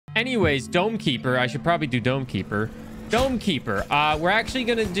Anyways, Dome Keeper. I should probably do Dome Keeper. Dome Keeper. We're actually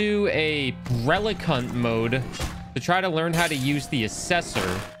going to do a Relic Hunt mode to try to learn how to use the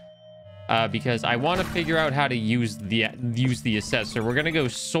Assessor. Because I want to figure out how to use the Assessor. We're going to go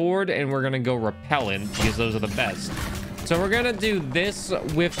Sword and we're going to go Repellent because those are the best. So we're going to do this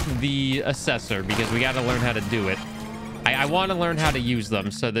with the Assessor because we got to learn how to do it. I want to learn how to use them.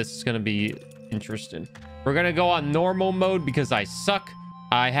 So this is going to be interesting. We're going to go on normal mode because I suck.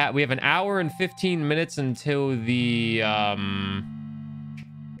 We have an hour and 15 minutes until the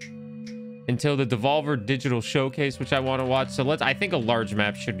Devolver Digital Showcase, which I want to watch. So I think a large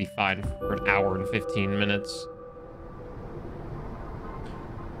map should be fine for an hour and 15 minutes.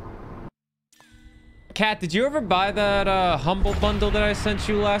 Kat, did you ever buy that Humble bundle that I sent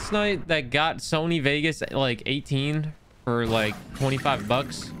you last night that got Sony Vegas like 18 for like 25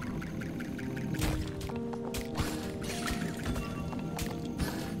 bucks?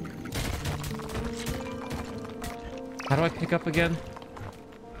 How do I pick up again?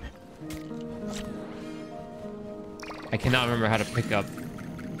 I cannot remember how to pick up.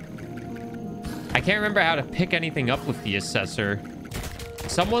 I can't remember how to pick anything up with the Assessor.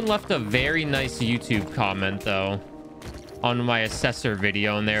 Someone left a very nice YouTube comment, though, on my Assessor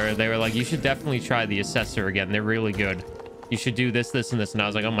video, and they were like, you should definitely try the Assessor again. They're really good. You should do this, this, and this. And I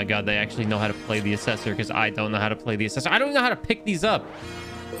was like, oh my god, they actually know how to play the Assessor because I don't know how to play the Assessor. I don't know how to pick these up.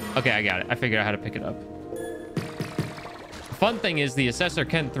 Okay, I got it. I figured out how to pick it up. Fun thing is the Assessor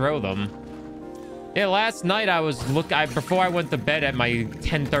can throw them. Yeah, last night before I went to bed at my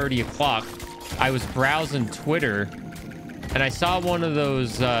 10:30 o'clock, I was browsing Twitter and I saw one of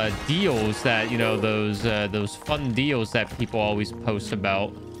those deals that, you know, those fun deals that people always post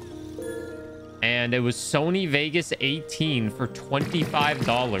about. And it was Sony Vegas 18 for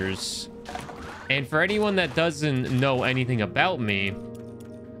 $25. And for anyone that doesn't know anything about me,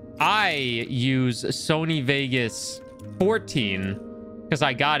 I use Sony Vegas 14 because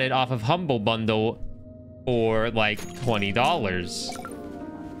I got it off of Humble Bundle for like $20.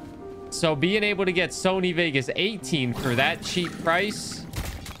 So being able to get Sony Vegas 18 for that cheap price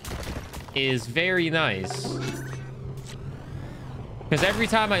is very nice. Because every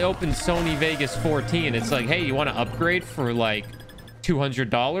time I open Sony Vegas 14, it's like, hey, you want to upgrade for like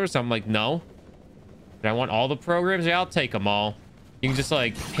 $200? I'm like, no. But I want all the programs? Yeah, I'll take them all. You can just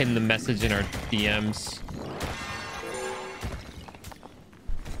like pin the message in our DMs.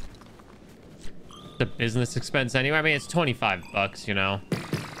 The business expense anyway. I mean, it's 25 bucks, you know.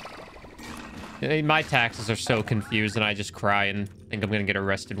 My taxes are so confused and I just cry and think I'm gonna get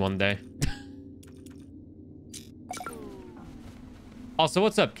arrested one day. Also,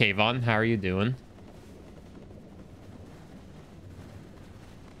 what's up, Kayvon? How are you doing?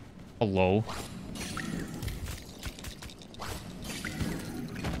 Hello.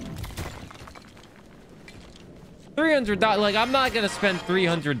 $300, like, I'm not gonna spend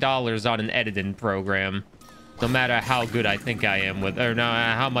 $300 on an editing program, no matter how good I think I am with, or no,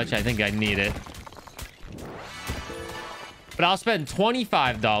 how much I think I need it. But I'll spend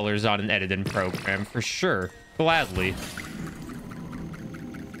 $25 on an editing program for sure, gladly.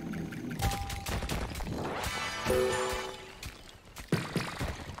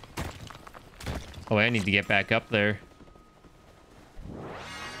 Oh, I need to get back up there.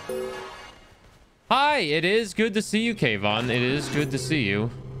 Hi, it is good to see you, Kayvon. It is good to see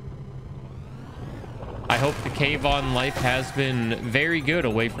you. I hope the Kayvon life has been very good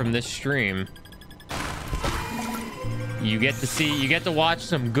away from this stream. You get to watch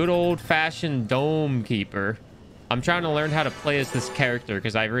some good old-fashioned Dome Keeper. I'm trying to learn how to play as this character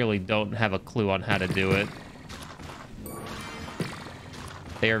because I really don't have a clue on how to do it.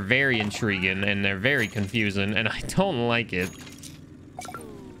 They are very intriguing and they're very confusing and I don't like it.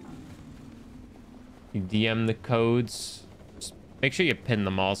 You DM the codes. Just make sure you pin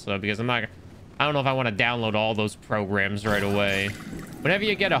them also because I don't know if I want to download all those programs right away. Whenever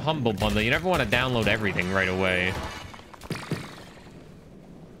you get a Humble Bundle, you never want to download everything right away.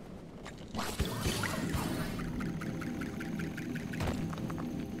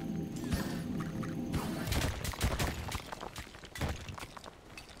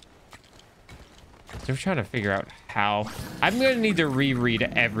 So we're trying to figure out how. I'm going to need to reread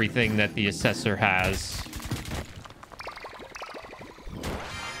everything that the Assessor has.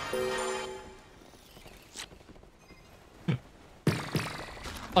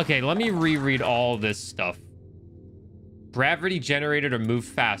 Okay, let me reread all this stuff. Gravity generated or move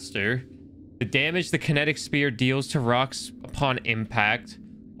faster. The damage the kinetic spear deals to rocks upon impact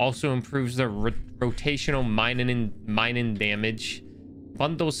also improves the rotational mining damage.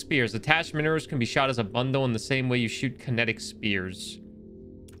 Bundle spears. Attached minerals can be shot as a bundle in the same way you shoot kinetic spears.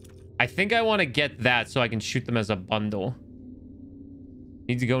 I think I want to get that so I can shoot them as a bundle.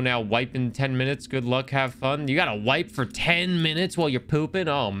 Need to go now. Wipe in 10 minutes. Good luck. Have fun. You gotta wipe for 10 minutes while you're pooping?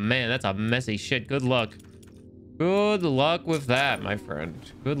 Oh, man. That's a messy shit. Good luck. Good luck with that, my friend.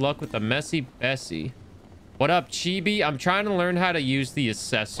 Good luck with the messy Bessie. What up, Chibi? I'm trying to learn how to use the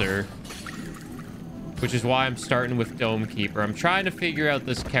Assessor, which is why I'm starting with Dome Keeper. I'm trying to figure out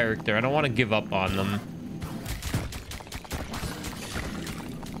this character. I don't want to give up on them.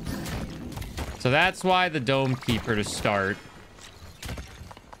 So that's why the Dome Keeper to start.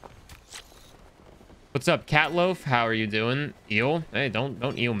 What's up, Catloaf? How are you doing? Eel? Hey,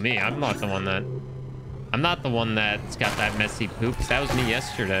 don't eel me. I'm not the one that's got that messy poops. That was me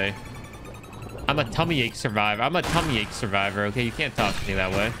yesterday. I'm a tummy ache survivor. I'm a tummy ache survivor, okay? You can't talk to me that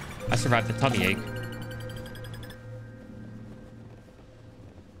way. I survived the tummy ache.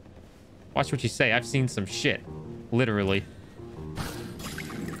 Watch what you say. I've seen some shit. Literally.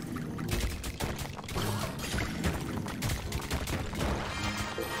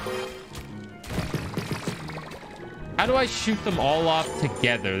 How do I shoot them all off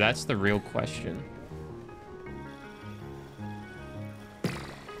together? That's the real question.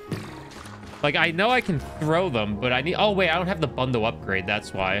 Like, I know I can throw them, but I need... Oh, wait, I don't have the bundle upgrade.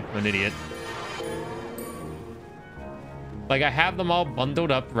 That's why. I'm an idiot. Like, I have them all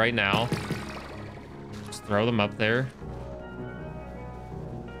bundled up right now. Just throw them up there.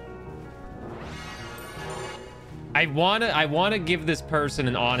 I want to give this person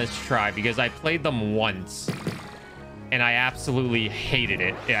an honest try because I played them once. And I absolutely hated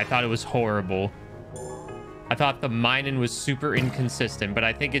it. Yeah, I thought it was horrible. I thought the mining was super inconsistent, but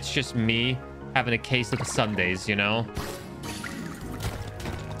I think it's just me having a case of the Sundays, you know?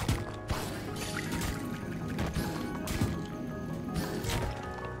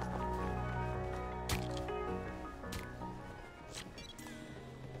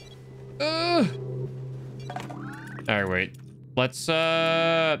 All right, wait. Let's,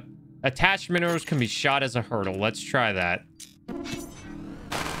 attached minerals can be shot as a hurdle. Let's try that.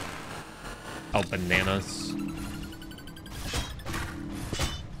 Oh, bananas.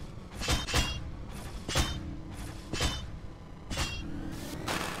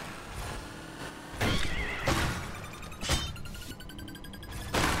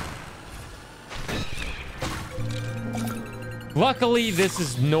 Luckily, this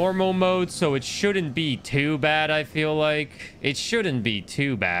is normal mode, so it shouldn't be too bad, I feel like. It shouldn't be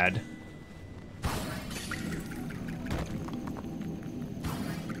too bad.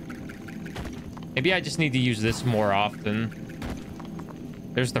 Maybe I just need to use this more often.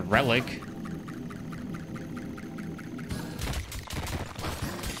 There's the relic.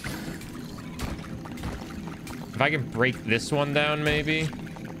 If I can break this one down, maybe.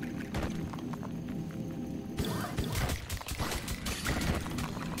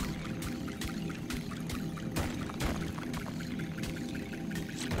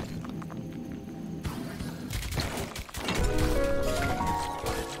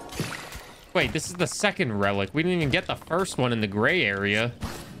 Wait, this is the second relic. We didn't even get the first one in the gray area.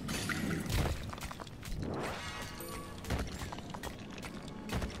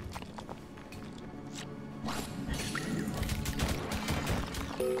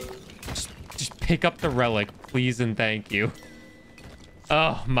 Just pick up the relic, please and thank you.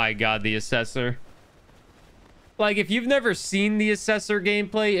 Oh my god, the Assessor. Like, if you've never seen the Assessor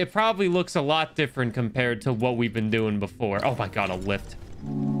gameplay, it probably looks a lot different compared to what we've been doing before. Oh my god, a lift.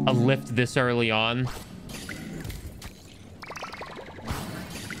 A lift this early on.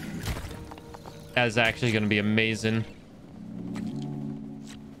 That is actually going to be amazing.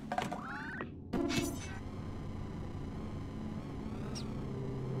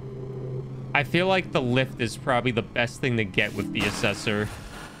 I feel like the lift is probably the best thing to get with the Assessor.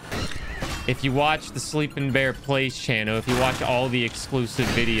 If you watch the Sleeping Bear Plays channel, if you watch all the exclusive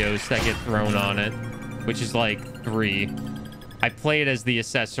videos that get thrown on it, which is like 3... I played as the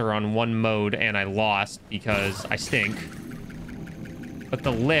Assessor on one mode and I lost because I stink. But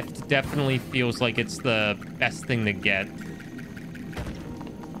the lift definitely feels like it's the best thing to get.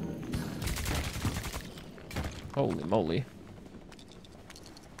 Holy moly.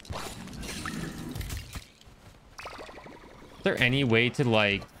 Is there any way to,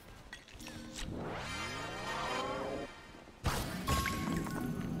 like...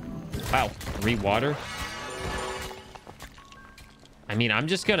 Wow, re-water? I mean, I'm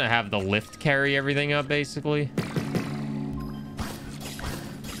just gonna have the lift carry everything up, basically.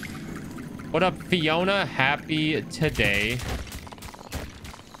 What up, Fiona? Happy today.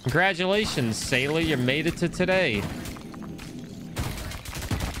 Congratulations, Sailor. You made it to today.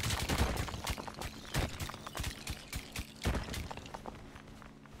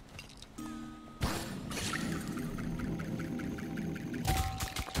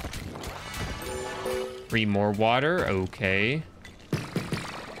 3 more water. Okay.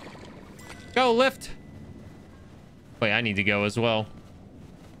 Go, lift. Wait, I need to go as well.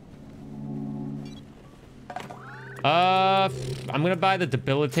 I'm gonna buy the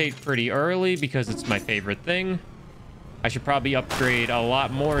debilitate pretty early because it's my favorite thing. I should probably upgrade a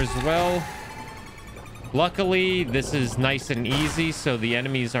lot more as well. Luckily, this is nice and easy, so the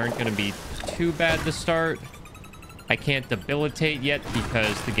enemies aren't gonna be too bad to start. I can't debilitate yet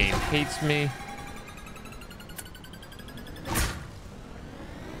because the game hates me.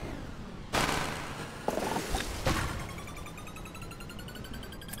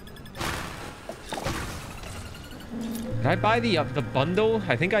 Did I buy the bundle?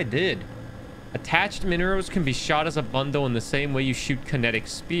 I think I did. Attached minerals can be shot as a bundle in the same way you shoot kinetic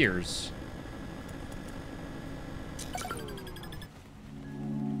spears.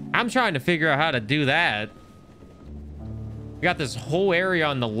 I'm trying to figure out how to do that. We got this whole area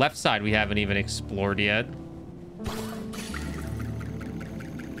on the left side we haven't even explored yet.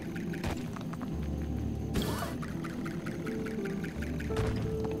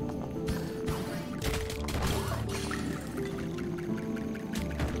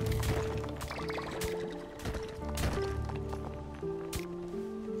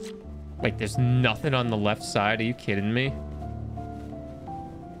 Wait, there's nothing on the left side? Are you kidding me?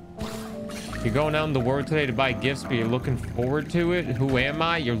 You're going out in the world today to buy gifts, but you're looking forward to it? Who am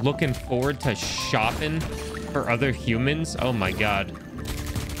I? You're looking forward to shopping for other humans? Oh my god.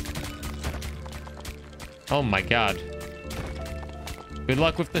 Oh my god. Good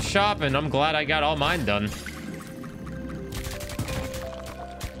luck with the shopping. I'm glad I got all mine done.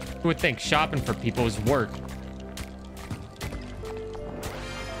 Who would think shopping for people is work?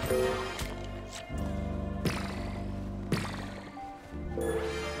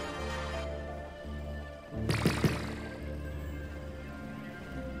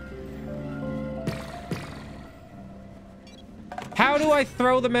 How do I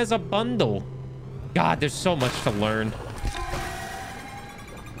throw them as a bundle? God, there's so much to learn.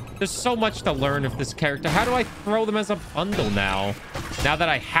 There's so much to learn of this character. How do I throw them as a bundle now? Now that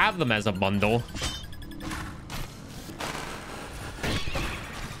I have them as a bundle.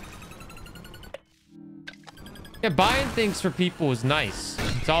 Yeah, buying things for people is nice.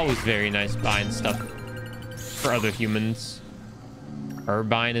 It's always very nice buying stuff for other humans. Her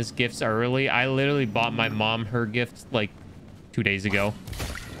buying his gifts early. I literally bought my mom her gift like 2 days ago.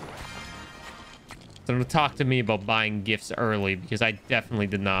 So don't talk to me about buying gifts early because I definitely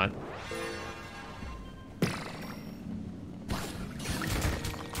did not.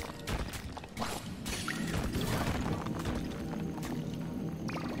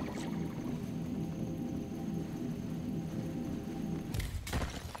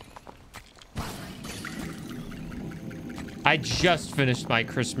 I just finished my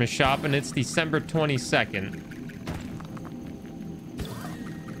Christmas shop and it's December 22nd.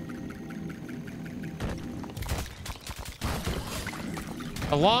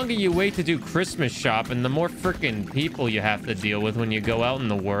 The longer you wait to do Christmas shopping, the more freaking people you have to deal with when you go out in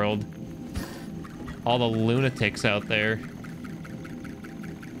the world. All the lunatics out there.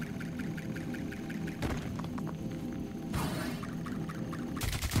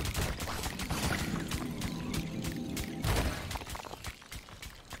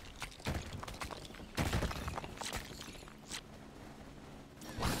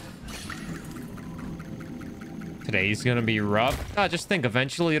 Today's gonna be rough. Ah, just think,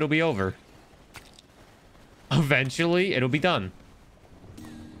 eventually it'll be over. Eventually it'll be done.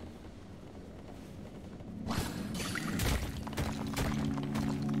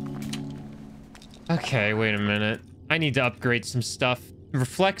 Okay, wait a minute. I need to upgrade some stuff.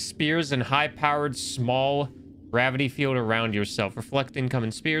 Reflect spears and high-powered small gravity field around yourself. Reflect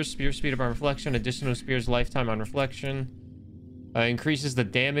incoming spears. Spear speed upon reflection. Additional spears lifetime on reflection. Increases the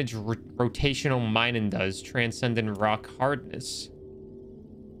damage rotational mining does. Transcendent rock hardness.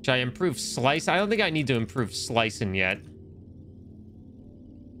 Should I improve slice? I don't think I need to improve slicing yet.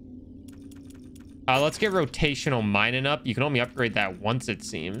 Let's get rotational mining up. You can only upgrade that once, it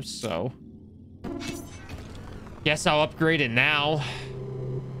seems, so... Guess I'll upgrade it now.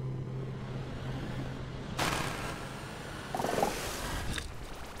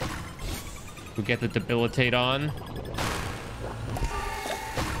 We'll get the debilitate on.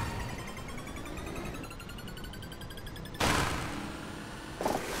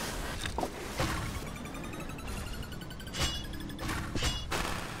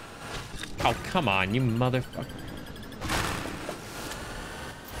 Oh, come on, you motherfucker.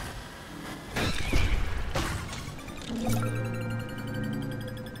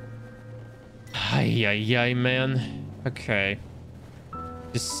 Ay, ay, ay, man. Okay.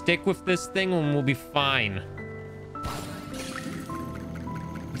 Just stick with this thing and we'll be fine.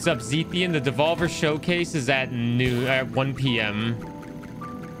 What's up, Zethian? The Devolver Showcase is at 1 p.m.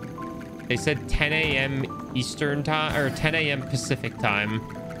 They said 10 a.m. Eastern time, or 10 a.m. Pacific time,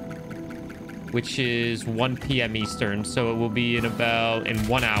 which is 1 p.m. Eastern. So it will be in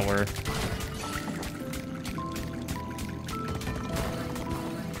 1 hour.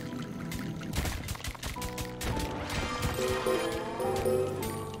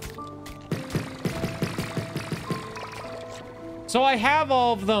 So I have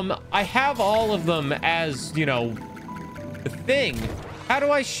all of them. I have all of them as, you know, the thing. How do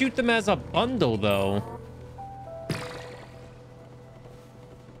I shoot them as a bundle, though?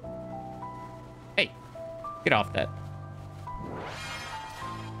 Hey, get off that.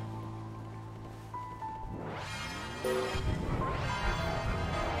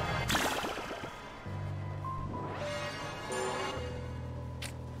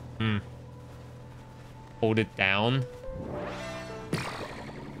 Hold it down.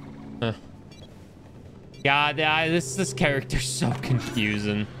 God, this character's so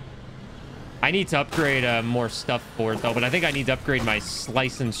confusing. I need to upgrade more stuff for it, though. But I think I need to upgrade my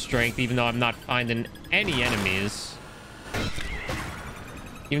slice and strength, even though I'm not finding any enemies.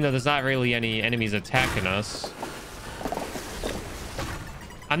 Even though there's not really any enemies attacking us.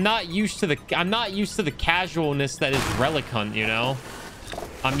 I'm not used to the casualness that is Relic Hunt, you know?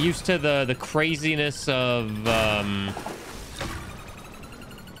 I'm used to the craziness of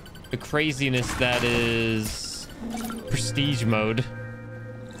the craziness that is prestige mode.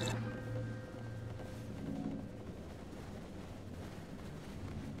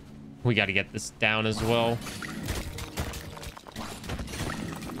 We got to get this down as well.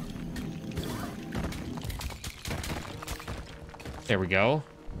 There we go.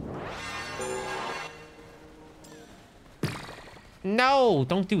 No,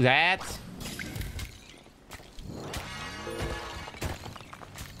 don't do that.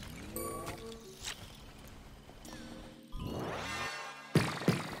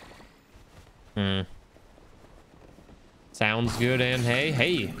 Sounds good, and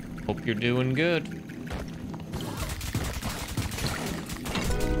hey, hope you're doing good.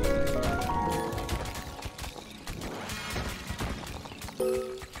 All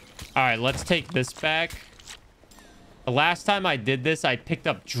right, let's take this back. The last time I did this, I picked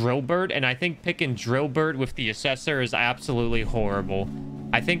up Drillbird, and I think picking Drillbird with the Assessor is absolutely horrible.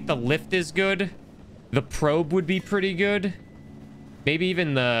 I think the lift is good. The probe would be pretty good. Maybe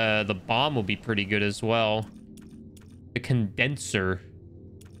even the bomb will be pretty good as well. The condenser.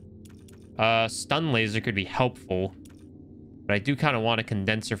 Stun laser could be helpful. But I do kind of want a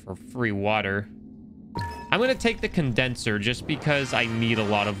condenser for free water. I'm going to take the condenser just because I need a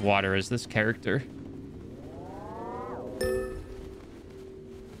lot of water as this character.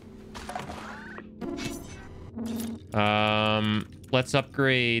 Let's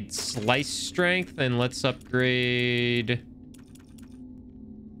upgrade slice strength and let's upgrade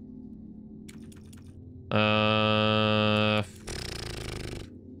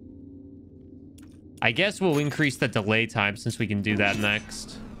I guess we'll increase the delay time since we can do that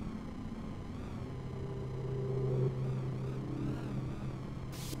next.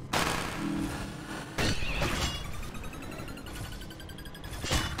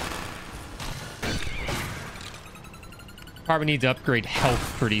 Probably need to upgrade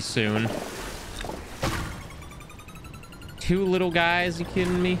health pretty soon. Two little guys, you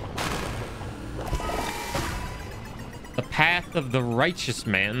kidding me? The path of the righteous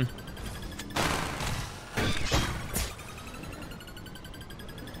man.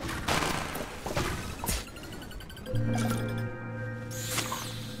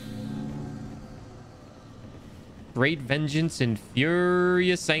 Great vengeance and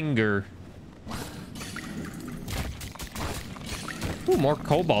furious anger. Ooh, more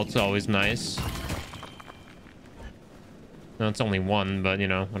cobalt's always nice. No, it's only one, but you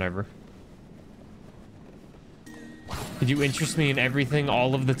know, whatever. Did you interest me in everything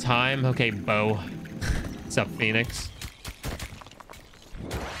all of the time? Okay, Bo. What's up, Phoenix?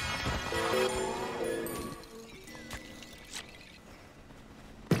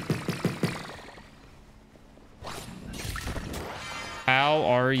 How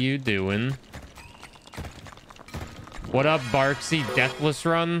are you doing? What up, Barksy? Deathless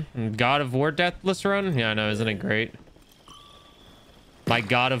Run? God of War Deathless Run? Yeah, I know, isn't it great? My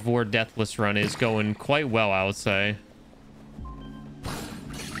God of War Deathless Run is going quite well, I would say.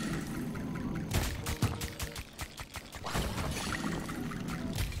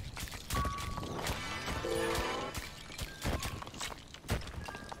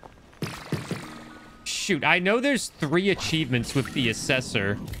 shoot, I know there's 3 achievements with the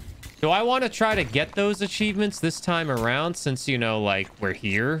Assessor. Do I want to try to get those achievements this time around since, you know, like, we're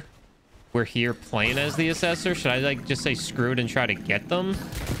here? We're here playing as the Assessor? Should I, like, just say screw it and try to get them?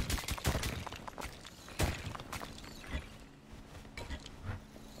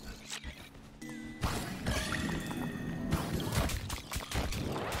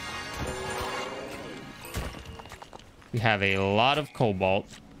 We have a lot of cobalt.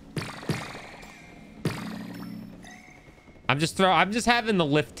 I'm just having the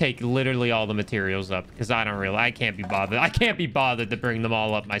lift take literally all the materials up because I can't be bothered. I can't be bothered to bring them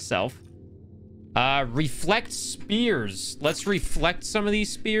all up myself. Reflect spears. Let's reflect some of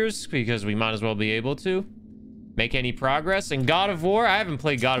these spears because we might as well be able to make any progress. And God of War, I haven't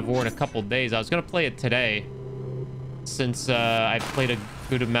played God of War in a couple days. I was gonna play it today since I played a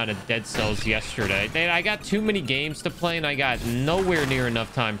good amount of Dead Cells yesterday. I got too many games to play and I got nowhere near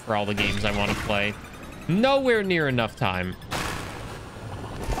enough time for all the games I want to play. Nowhere near enough time.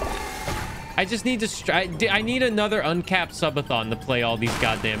 I just need to I need another uncapped subathon to play all these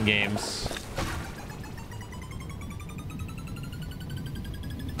goddamn games.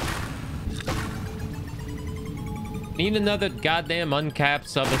 Need another goddamn uncapped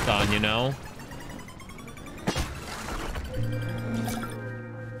subathon, you know?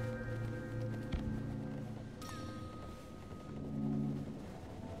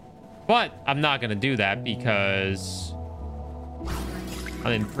 But I'm not gonna do that because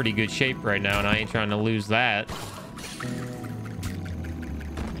I'm in pretty good shape right now and I ain't trying to lose that.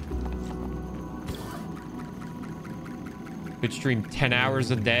 Could stream 10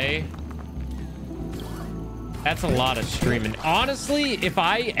 hours a day. That's a lot of streaming. Honestly, if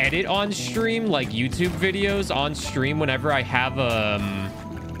I edit on stream, like YouTube videos on stream, whenever I have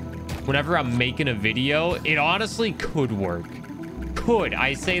whenever I'm making a video, it honestly could work.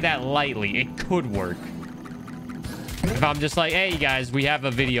 I say that lightly. It could work. If I'm just like, hey guys, we have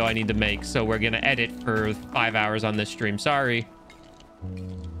a video I need to make, so we're gonna edit for 5 hours on this stream. Sorry.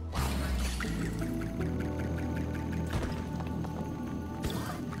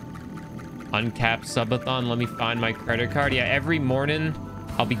 Uncapped subathon. Let me find my credit card. Yeah, every morning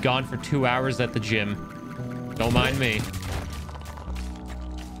I'll be gone for 2 hours at the gym. Don't mind me.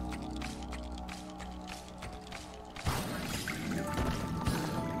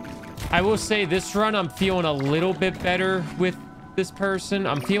 I will say this run, I'm feeling a little bit better with this person.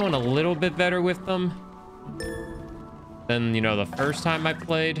 I'm feeling a little bit better with them than, you know, the first time I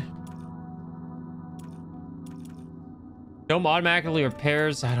played. Dome automatically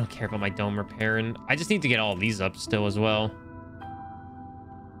repairs. I don't care about my dome repairing. I just need to get all these up still as well.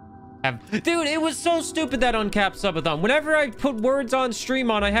 Dude, it was so stupid, that uncapped subathon. Whenever I put words on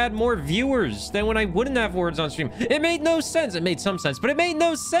stream on, I had more viewers than when I wouldn't have words on stream. It made no sense. It made some sense, but it made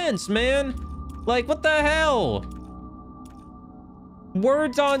no sense, man. Like, what the hell?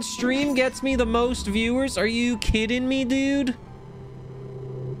 Words on stream gets me the most viewers? Are you kidding me, dude?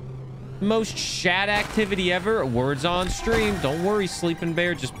 Most chat activity ever. Words on stream. Don't worry, Sleeping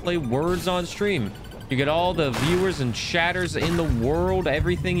Bear. Just play words on stream. You get all the viewers and chatters in the world,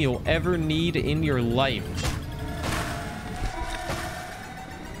 everything you'll ever need in your life.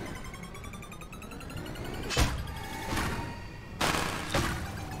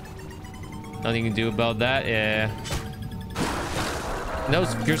 Nothing you can do about that. Yeah. Those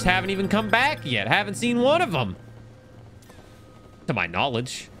speakers haven't even come back yet. Haven't seen one of them. To my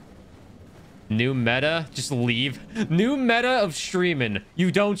knowledge. New meta. Just leave. New meta of streaming.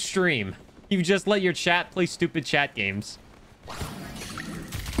 You don't stream. You just let your chat play stupid chat games.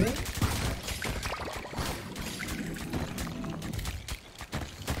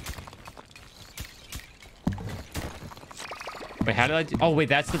 Wait, how did I do? Oh, wait,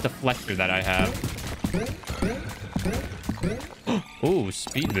 that's the deflector that I have. Ooh,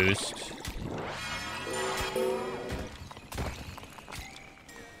 speed boost.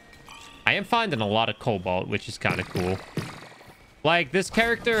 I am finding a lot of cobalt, which is kind of cool. Like, this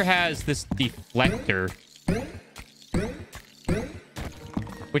character has this deflector,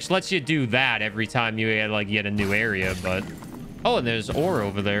 which lets you do that every time you like get a new area. But oh, and there's ore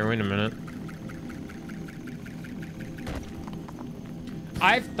over there. Wait a minute.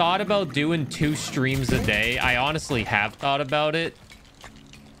 I've thought about doing 2 streams a day. I honestly have thought about it,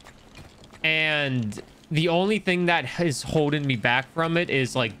 and the only thing that is holding me back from it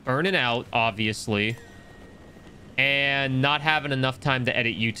is like burning out, obviously, and not having enough time to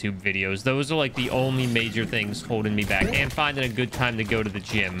edit YouTube videos. Those are like the only major things holding me back, and finding a good time to go to the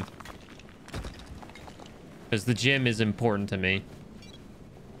gym, because the gym is important to me.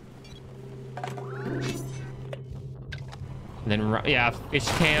 And then, yeah, fish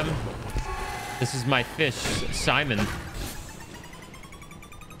cam. This is my fish, Simon.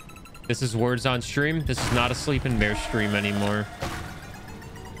 This is Words on Stream. This is not a Sleeping Bear stream anymore.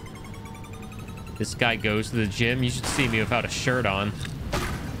 This guy goes to the gym. You should see me without a shirt on.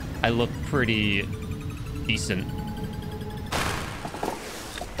 I look pretty decent.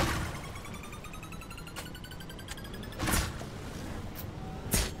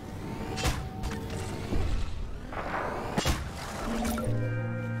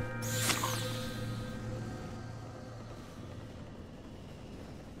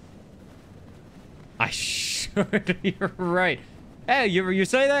 You're right. Hey, you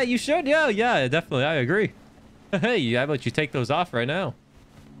say that? You should? Yeah, definitely. I agree. Hey, how about you take those off right now?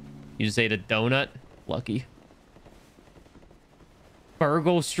 You just ate a donut? Lucky.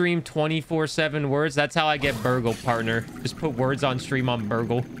 Burgle stream 24/7 words. That's how I get Burgle, partner. Just put words on stream on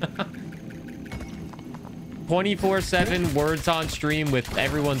Burgle. 24/7 words on stream with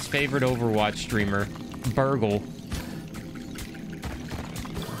everyone's favorite Overwatch streamer, Burgle.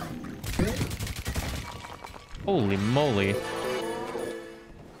 Holy moly.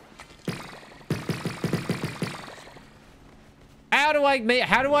 How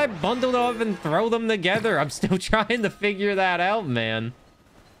do I bundle them up and throw them together? I'm still trying to figure that out, man.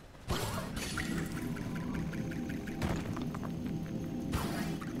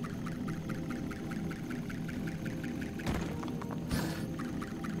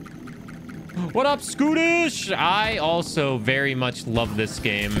 What up, Scootish? I also very much love this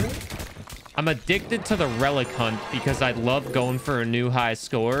game. I'm addicted to the Relic Hunt because I love going for a new high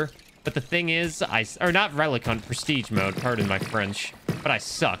score. But the thing is, or not Relic Hunt, Prestige mode, pardon my French. But I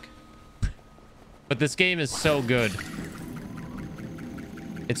suck. But this game is so good.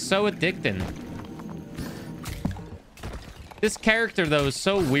 It's so addicting. This character, though, is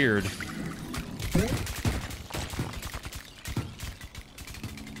so weird.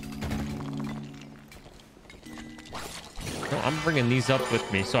 Well, I'm bringing these up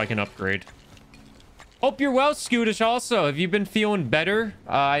with me so I can upgrade. Hope you're well, Scootish. Also, have you been feeling better?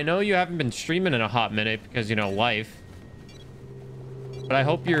 I know you haven't been streaming in a hot minute because, you know, life. But I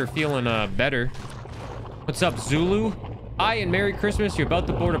hope you're feeling better. What's up, Zulu? Hi, and Merry Christmas. You're about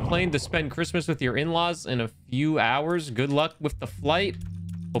to board a plane to spend Christmas with your in-laws in a few hours. Good luck with the flight.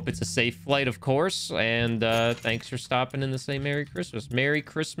 Hope it's a safe flight, of course. And thanks for stopping in to say Merry Christmas. Merry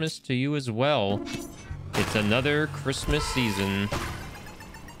Christmas to you as well. It's another Christmas season.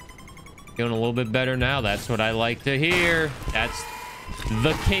 Feeling a little bit better now. That's what I like to hear. That's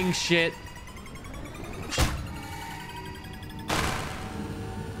the king shit.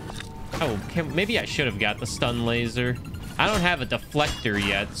 Oh, maybe I should have got the stun laser. I don't have a deflector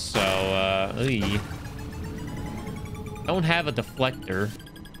yet, so don't have a deflector.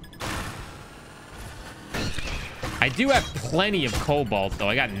 I do have plenty of cobalt though.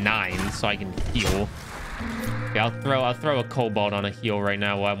 I got 9, so I can heal. Yeah, I'll throw a cobalt on a heal right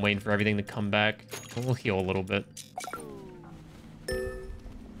now while I'm waiting for everything to come back. We'll heal a little bit.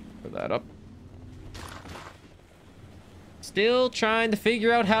 Put that up. Still trying to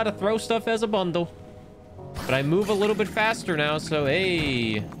figure out how to throw stuff as a bundle. But I move a little bit faster now, so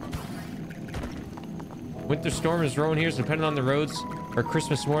hey. Winter storm is rolling here, so depending on the roads, or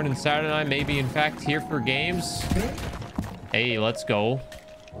Christmas morning, Saturday night, maybe in fact here for games. Hey, let's go.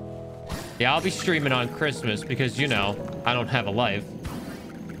 Yeah, I'll be streaming on Christmas because, you know, I don't have a life.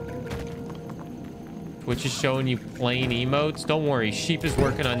 Twitch is showing you plain emotes. Don't worry, Sheep is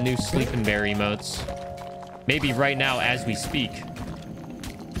working on new Sleeping Bear emotes. Maybe right now as we speak.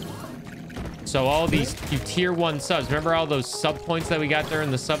 So all these tier 1 subs, remember all those sub points that we got there in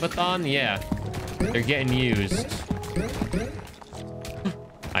the subathon? Yeah, they're getting used.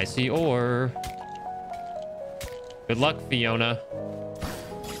 I see ore. Good luck, Fiona.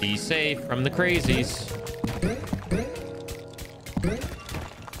 Be safe from the crazies.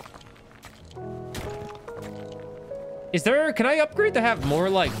 Can I upgrade to have more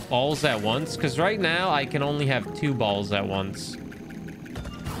like balls at once? Because right now I can only have 2 balls at once.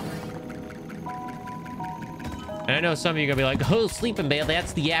 And I know some of you are gonna be like, oh, Sleeping Bear,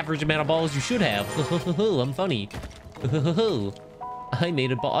 that's the average amount of balls you should have. I'm funny. I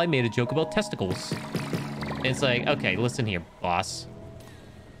made a joke about testicles. And it's like, okay, listen here, boss.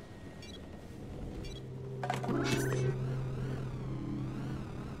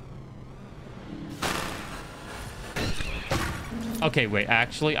 Okay, wait,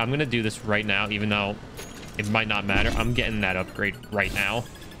 actually, I'm gonna do this right now, even though it might not matter. I'm getting that upgrade right now.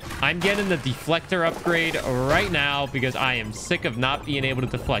 I'm getting the deflector upgrade right now because I am sick of not being able to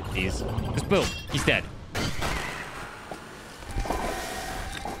deflect these. Just boom, he's dead.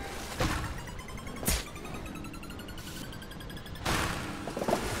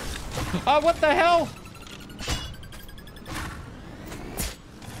 Oh, what the hell?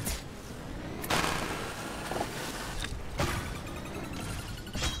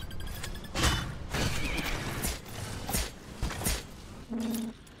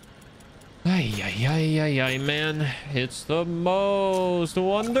 Ay, ay, ay, ay, ay, man. It's the most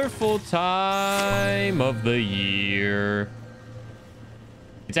wonderful time of the year.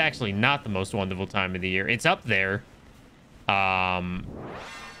 It's actually not the most wonderful time of the year. It's up there.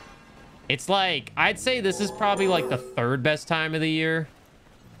 It's like, I'd say this is probably like the third best time of the year.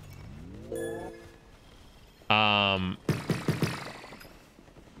 You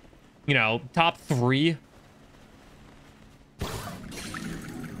know, top three.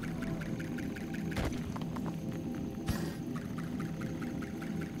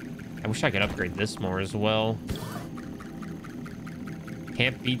 I wish I could upgrade this more as well.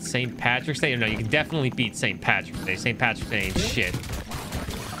 Can't beat St. Patrick's Day. No, you can definitely beat St. Patrick's Day. St. Patrick's Day ain't shit.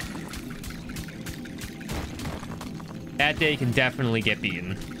 That day can definitely get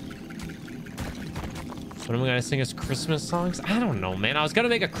beaten. What am I gonna sing as Christmas songs? I don't know, man. I was gonna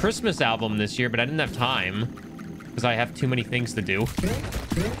make a Christmas album this year, but I didn't have time because I have too many things to do.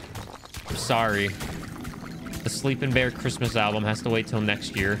 I'm sorry. The Sleeping Bear Christmas album has to wait till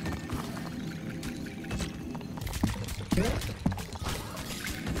next year.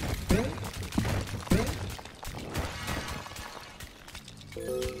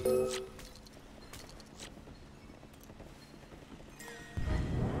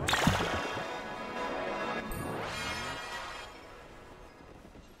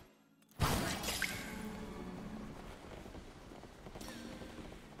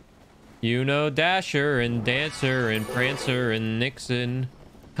 You know Dasher and Dancer and Prancer and Nixon,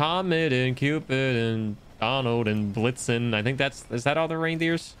 Comet and Cupid and Donald and Blitzen. I think is that all the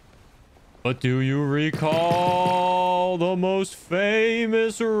reindeers? But do you recall the most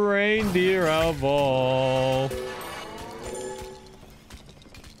famous reindeer of all?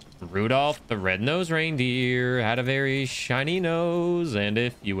 Rudolph the red-nosed reindeer had a very shiny nose, and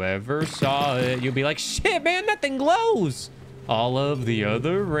if you ever saw it, you'd be like, shit, man, that thing glows. All of the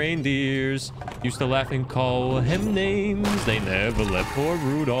other reindeers used to laugh and call him names. They never let poor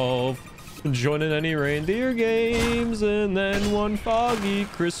Rudolph join in any reindeer games. And then one foggy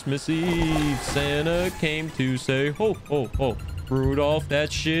Christmas Eve, Santa came to say, ho, ho, ho, Rudolph,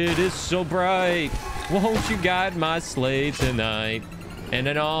 that shit is so bright. Won't you guide my sleigh tonight? And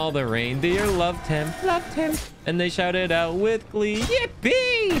then all the reindeer loved him, and they shouted out with glee,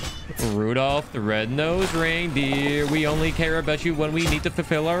 yippee! Rudolph the red-nosed reindeer, we only care about you when we need to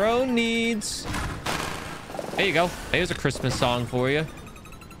fulfill our own needs. There you go. There's a Christmas song for you.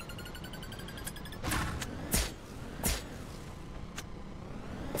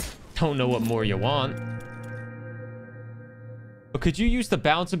 Don't know what more you want. But could you use the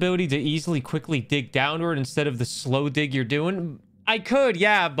bounce ability to easily quickly dig downward instead of the slow dig you're doing? I could,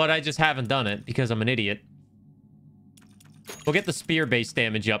 yeah, but I just haven't done it because I'm an idiot. We'll get the spear base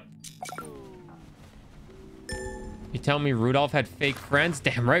damage up. You tell me Rudolph had fake friends?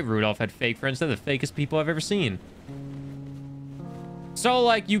 Damn right Rudolph had fake friends. They're the fakest people I've ever seen. So,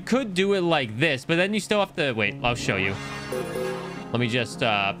 like, you could do it like this, but then you still have to... Wait, I'll show you. Let me just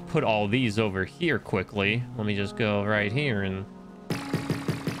put all these over here quickly. Let me just go right here and...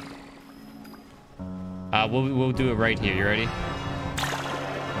 We'll do it right here. You ready?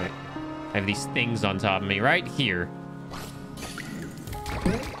 Wait. I have these things on top of me right here.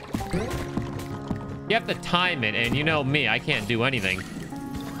 You have to time it, and you know me, I can't do anything.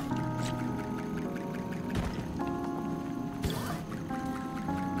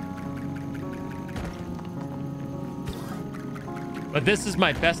 But this is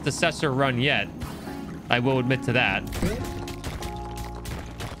my best Assessor run yet. I will admit to that.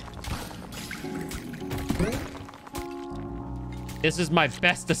 This is my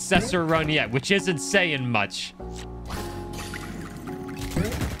best Assessor run yet, which isn't saying much.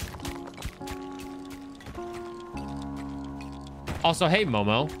 Also, hey,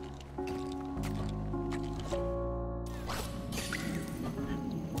 Momo.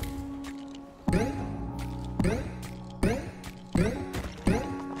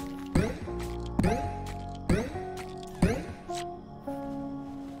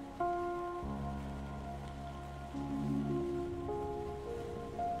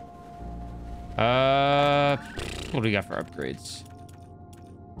 What do we got for upgrades?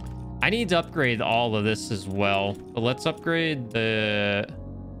 I need to upgrade all of this as well. But let's upgrade the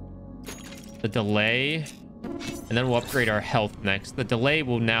delay. And then we'll upgrade our health next. The delay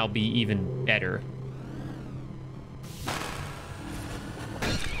will now be even better.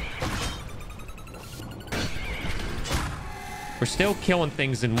 We're still killing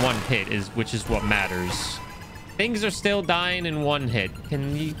things in one hit, which is what matters. Things are still dying in one hit.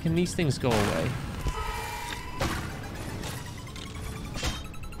 Can these things go away?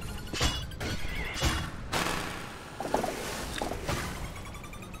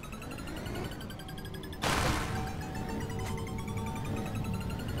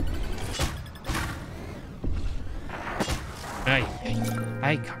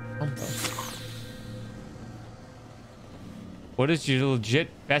 I can't. What is your legit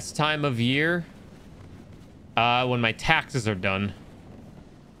best time of year? When my taxes are done.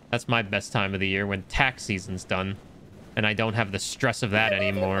 That's my best time of the year, when tax season's done. And I don't have the stress of that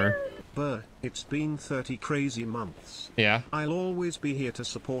anymore. Burr, it's been 30 crazy months. Yeah? I'll always be here to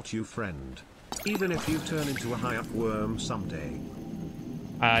support you, friend. Even if you turn into a high-up worm someday.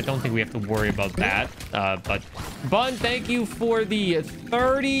 I don't think we have to worry about that. But Bun, thank you for the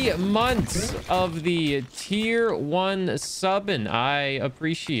 30 months of the tier 1 subbing. I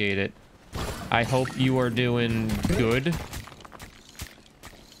appreciate it. I hope you are doing good.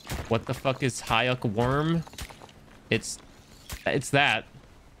 What the fuck is high-up worm? It's that.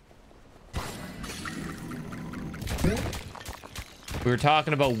 We were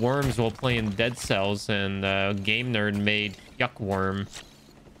talking about worms while playing Dead Cells, and Game Nerd made Yuck Worm.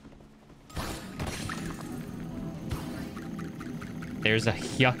 There's a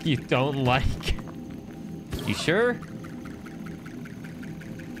yuck you don't like. You sure?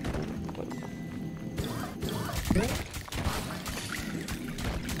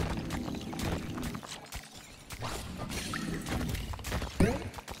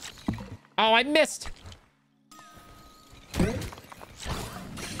 Oh, I missed.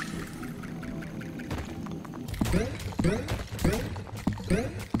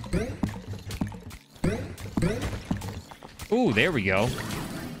 Ooh, there we go.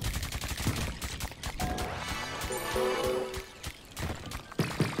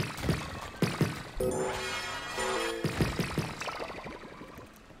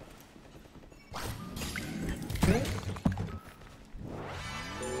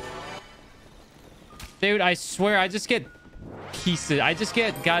 Dude, I swear, I just get pieces. I just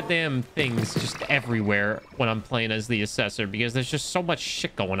get goddamn things just everywhere when I'm playing as the Assessor, because there's just so much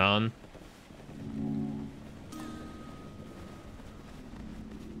shit going on.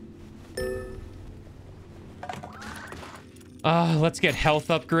 Let's get health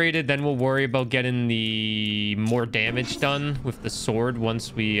upgraded, then we'll worry about getting the more damage done with the sword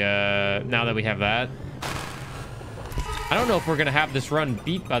once we, now that we have that. I don't know if we're gonna have this run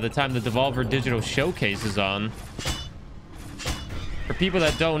beat by the time the Devolver Digital Showcase is on. For people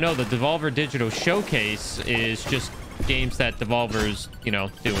that don't know, the Devolver Digital Showcase is just games that Devolver's, you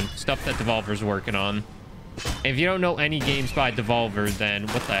know, doing. Stuff that Devolver's working on. And if you don't know any games by Devolver, then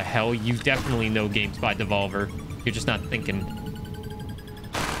what the hell? You definitely know games by Devolver. You're just not thinking.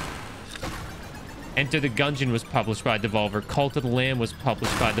 Enter the Gungeon was published by Devolver. Cult of the Lamb was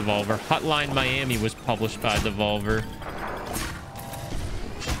published by Devolver. Hotline Miami was published by Devolver.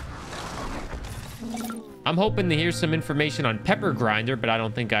 I'm hoping to hear some information on Pepper Grinder, but I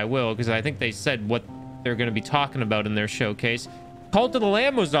don't think I will, because I think they said what they're going to be talking about in their showcase. Cult of the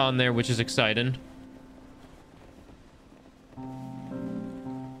Lamb was on there, which is exciting.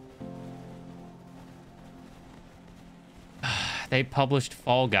 They published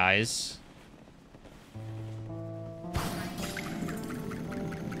Fall Guys.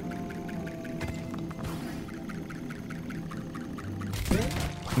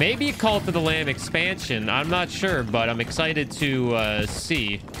 Maybe a Cult of the Lamb expansion. I'm not sure, but I'm excited to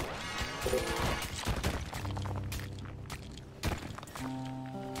see.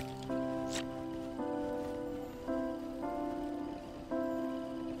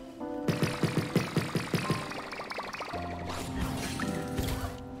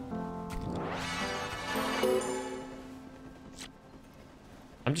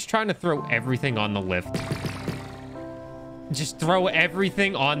 I'm just trying to throw everything on the lift. Just throw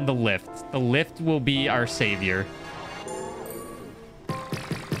everything on the lift. The lift will be our savior.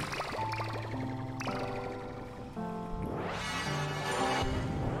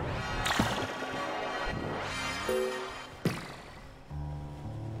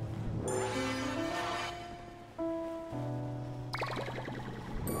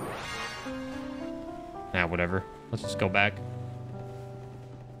 Nah, whatever. Let's just go back.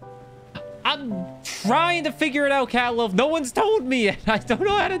 I'm trying to figure it out, Catlove. No one's told me yet. I don't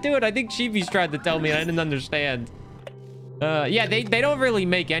know how to do it. I think Chibi's tried to tell me and I didn't understand. Yeah, they don't really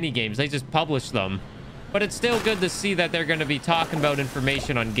make any games. They just publish them. But it's still good to see that they're going to be talking about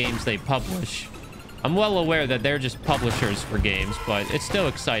information on games they publish. I'm well aware that they're just publishers for games, but it's still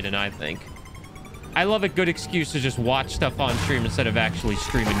exciting, I think. I love a good excuse to just watch stuff on stream instead of actually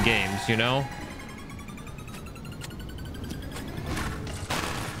streaming games, you know?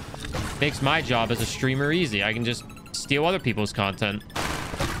 Makes my job as a streamer easy. I can just steal other people's content.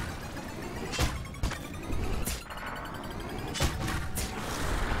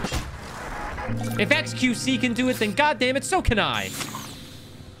 If XQC can do it, then goddamn it, so can I.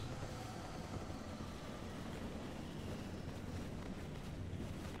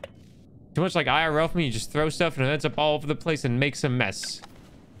 Too much like IRL for me, you just throw stuff and it ends up all over the place and makes a mess.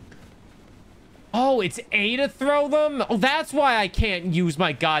 Oh, it's A to throw them? Oh, that's why I can't use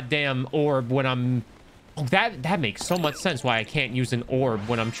my goddamn orb when I'm... Oh, that makes so much sense why I can't use an orb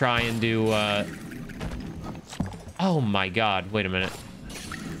when I'm trying to, Oh my god, wait a minute.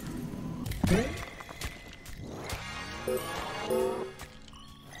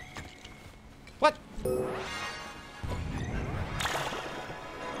 What?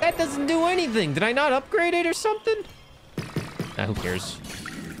 That doesn't do anything. Did I not upgrade it or something? Who cares?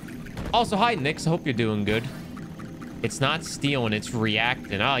 Also, hi, Nix. I hope you're doing good. It's not stealing, it's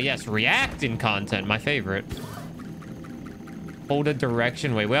reacting. Oh, yes, reacting content. My favorite. Hold a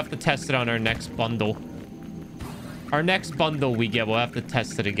direction. Wait, we have to test it on our next bundle. Our next bundle we get, we'll have to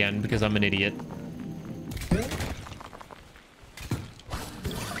test it again because I'm an idiot.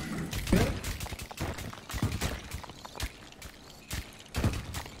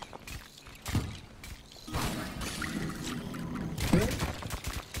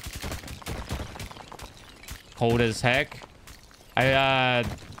 Cold as heck. I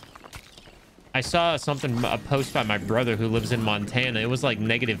saw something, a post by my brother who lives in Montana. It was like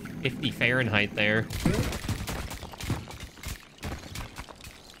negative 50 Fahrenheit there.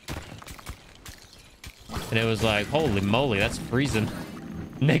 And it was like, holy moly, that's freezing.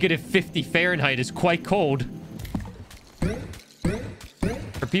 Negative 50 Fahrenheit is quite cold.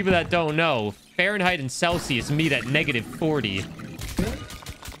 For people that don't know, Fahrenheit and Celsius meet at negative 40.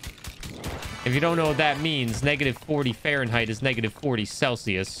 If you don't know what that means, negative 40 Fahrenheit is negative 40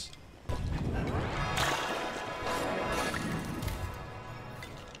 Celsius.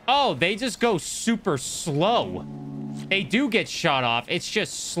 Oh, they just go super slow. They do get shot off. It's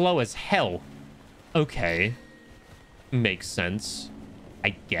just slow as hell. Okay. Makes sense, I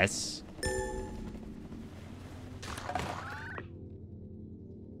guess.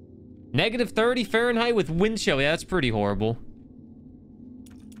 Negative 30 Fahrenheit with wind chill. Yeah, that's pretty horrible.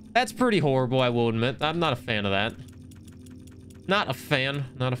 That's pretty horrible, I will admit. I'm not a fan of that. Not a fan.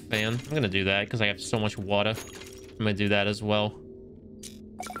 Not a fan. I'm gonna do that because I have so much water. I'm gonna do that as well.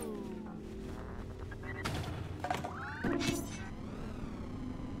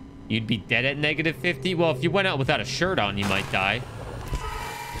 You'd be dead at negative 50? Well, if you went out without a shirt on, you might die.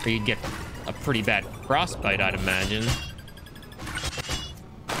 Or you'd get a pretty bad frostbite, I'd imagine.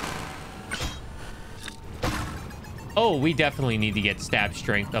 Oh, we definitely need to get stab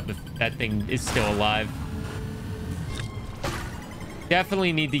strength up if that thing is still alive.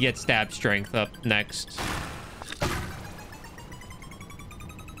 Definitely need to get stab strength up next.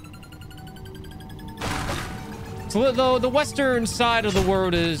 So the western side of the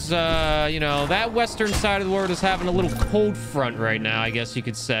world is, you know, that western side of the world is having a little cold front right now, I guess you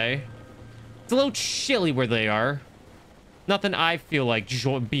could say. It's a little chilly where they are. Nothing I feel like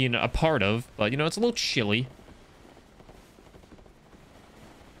being a part of, but, you know, it's a little chilly.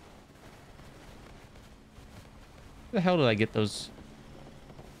 Where the hell did I get those?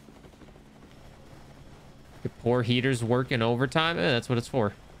 The poor heater's working overtime? That's what it's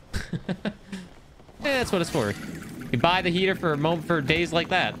for. That's what it's for. You buy the heater for a moment for days like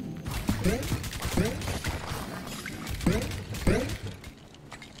that.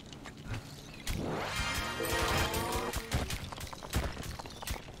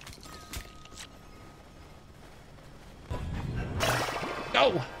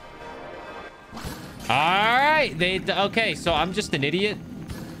 Go! Alright, okay, so I'm just an idiot.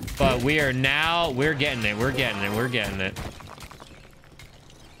 But we're getting it, we're getting it.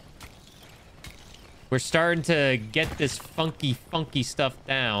 We're starting to get this funky stuff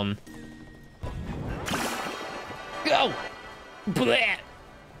down. Go! Bleh!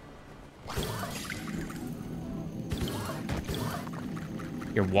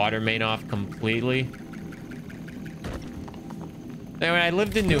 Your water main off completely. Now, when I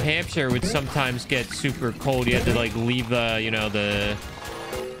lived in New Hampshire, it would sometimes get super cold. You had to, like, leave the, you know,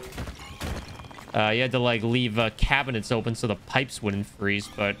 you had to, like, leave cabinets open so the pipes wouldn't freeze,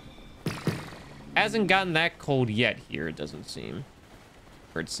 but hasn't gotten that cold yet here, it doesn't seem.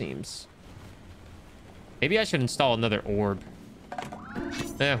 Or it seems. Maybe I should install another orb.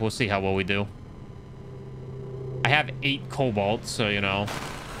 We'll see how well we do. I have 8 cobalt, so, you know.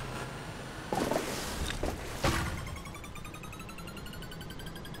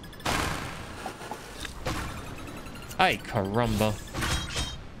 Ay, caramba.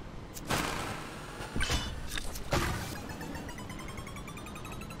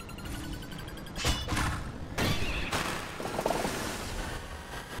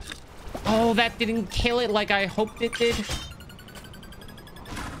 Oh, that didn't kill it like I hoped it did.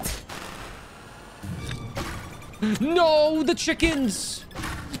 No, the chickens.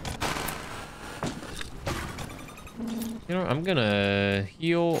 You know, I'm gonna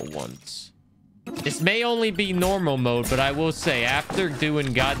heal once. This may only be normal mode, but I will say after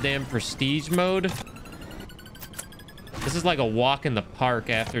doing goddamn prestige mode, this is like a walk in the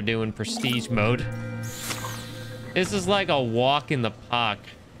park after doing prestige mode. This is like a walk in the park.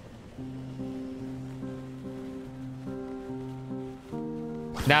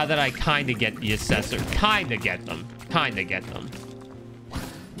 Now that I kind of get the Assessor. Kind of get them. Kind of get them.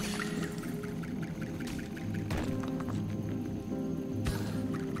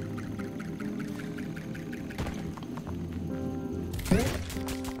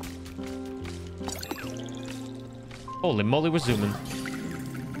 Holy moly, we're zooming.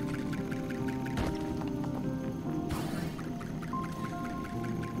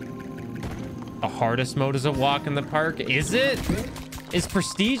 The hardest mode is a walk in the park? Is it? Is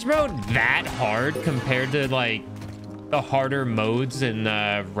prestige mode that hard compared to like the harder modes in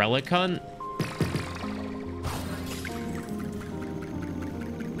Relic Hunt?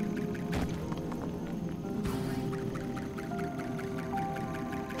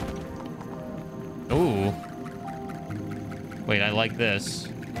 Ooh. Wait, I like this.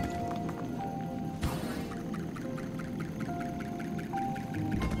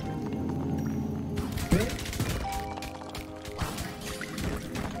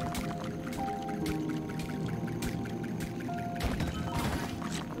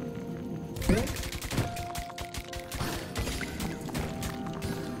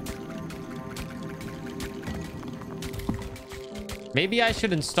 Maybe I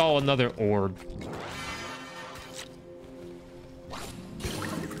should install another orb.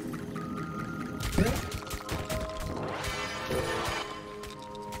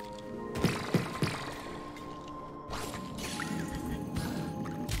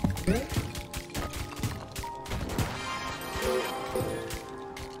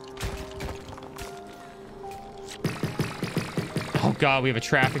 Oh god, we have a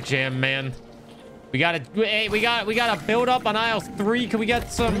traffic jam, man. We gotta build up on aisle 3. Can we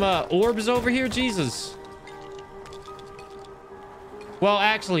get some orbs over here? Jesus. Well,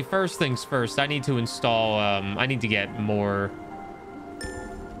 actually, first things first. I need to install. I need to get more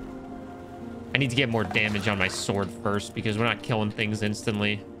damage on my sword first because we're not killing things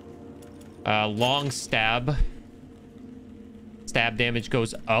instantly. Long stab. Stab damage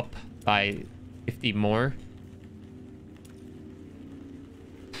goes up by 50 more.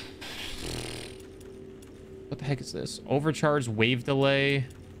 What the heck is this? Overcharge wave delay.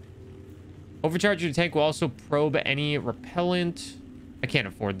 Overcharge your tank will also probe any repellent. I can't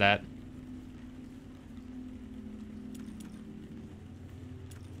afford that.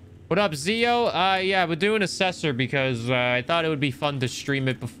 What up, Zio? Yeah, we're doing Assessor because I thought it would be fun to stream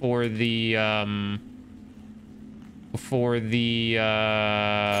it before the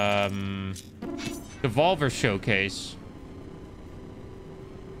Devolver showcase.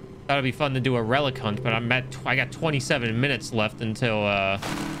 That'd be fun to do a Relic Hunt, but I got 27 minutes left until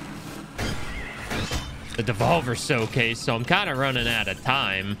the Devolver showcase, so I'm kind of running out of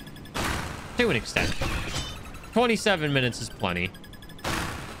time to an extent. 27 minutes is plenty.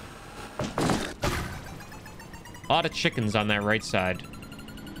 A lot of chickens on that right side.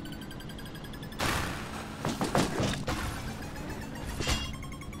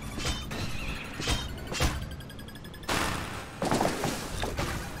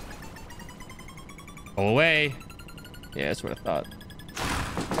 Go away. Yeah, that's what I thought.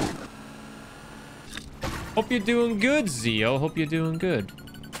 Hope you're doing good, Zio. Hope you're doing good.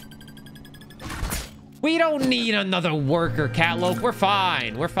 We don't need another worker, Catloaf. We're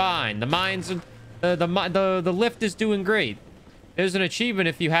fine. We're fine. The mines, the lift is doing great. There's an achievement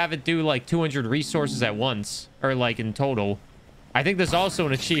if you have it do like 200 resources at once, or like in total. I think there's also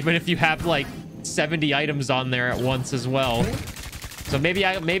an achievement if you have like 70 items on there at once as well. So maybe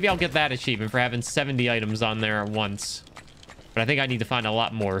I'll get that achievement for having 70 items on there at once. But I think I need to find a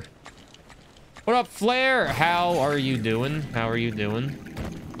lot more. What up, Flair? How are you doing? How are you doing?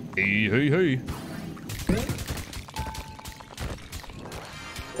 Hey, hey, hey.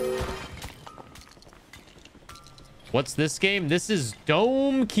 What's this game? This is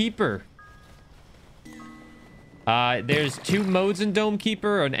Dome Keeper. There's 2 modes in Dome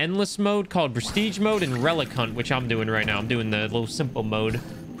Keeper, an endless mode called Prestige mode and Relic Hunt, which I'm doing right now. I'm doing the little simple mode.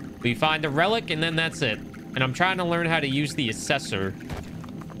 We find a relic and then that's it. And I'm trying to learn how to use the Assessor.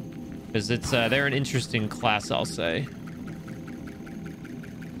 Because it's, they're an interesting class, I'll say.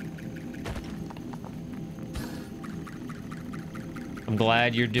 I'm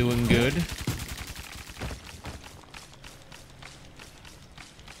glad you're doing good.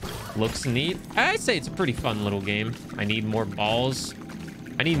 Looks neat. I'd say it's a pretty fun little game. I need more balls.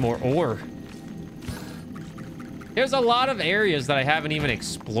 I need more ore. There's a lot of areas that I haven't even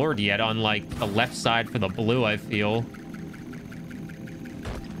explored yet on, like, the left side for the blue, I feel.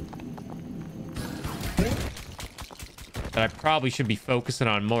 That I probably should be focusing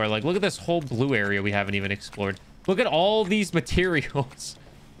on more. Like, look at this whole blue area we haven't even explored. Look at all these materials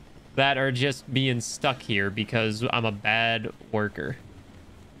that are just being stuck here because I'm a bad worker.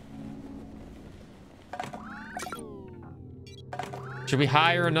 Should we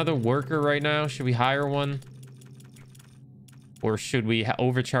hire another worker right now? Should we hire one? Or should we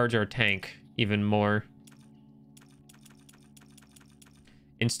overcharge our tank even more?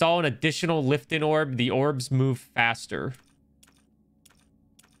 Install an additional lift-in orb. The orbs move faster.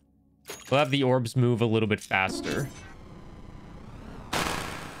 We'll have the orbs move a little bit faster.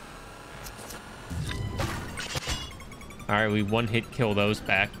 All right, we one-hit kill those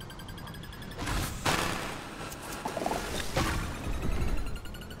back.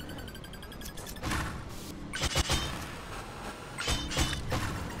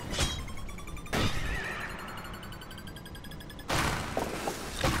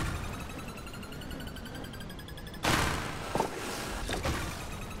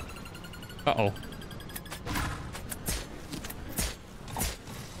 Uh-oh.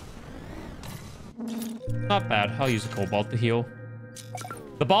 Not bad. I'll use a cobalt to heal.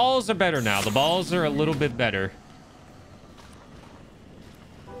 The balls are better now. The balls are a little bit better.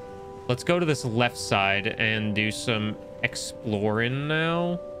 Let's go to this left side and do some exploring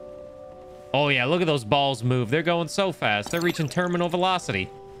now. Oh, yeah. Look at those balls move. They're going so fast. They're reaching terminal velocity.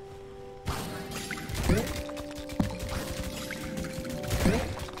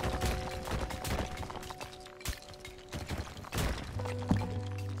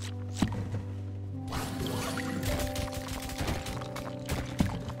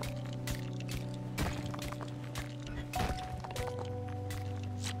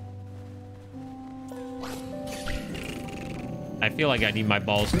 I feel like I need my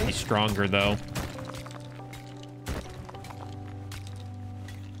balls to be stronger, though.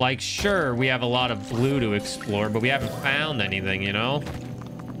 Like, sure, we have a lot of blue to explore, but we haven't found anything, you know?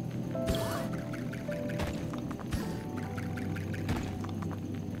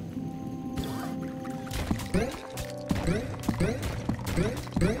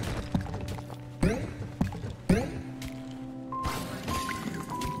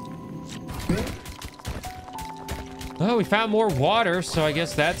 Oh, we found more water, so I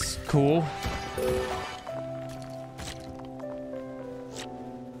guess that's cool.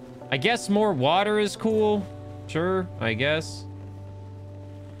 I guess more water is cool. Sure, I guess.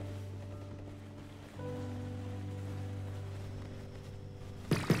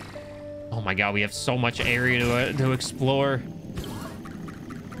 Oh my god, we have so much area to explore.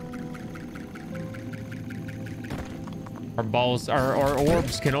 Our balls, our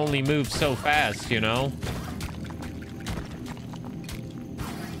orbs can only move so fast, you know?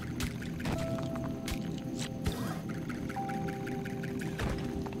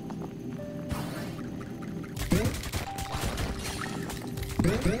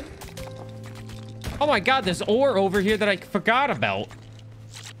 Oh my god, there's ore over here that I forgot about.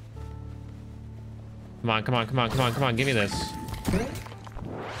 Come on, come on, come on, come on, come on. Give me this.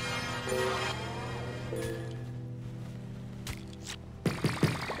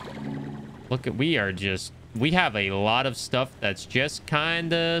 Look at, we have a lot of stuff that's just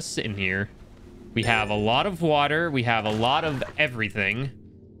kind of sitting here. We have a lot of water. We have a lot of everything.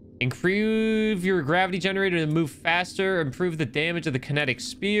 Improve your gravity generator to move faster. Improve the damage of the kinetic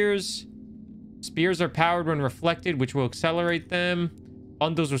spears. Spears are powered when reflected, which will accelerate them.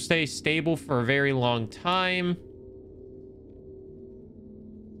 Bundles will stay stable for a very long time.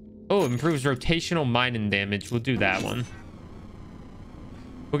 Oh, improves rotational mining damage. We'll do that one.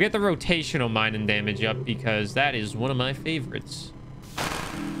 We'll get the rotational mining damage up because that is one of my favorites.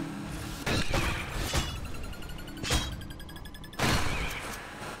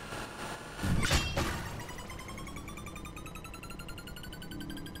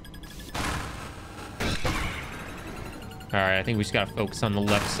 All right, I think we just gotta focus on the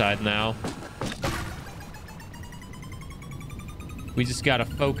left side now. We just gotta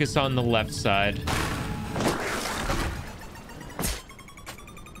focus on the left side.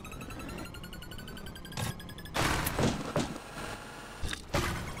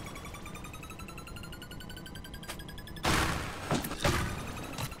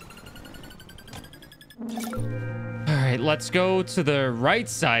 let's go to the right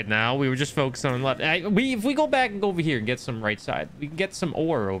side now. We were just focused on left. If we go back and go over here and get some right side, we can get some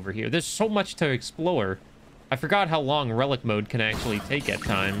ore over here. There's so much to explore. I forgot how long relic mode can actually take at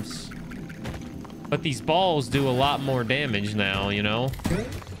times. But these balls do a lot more damage now, you know?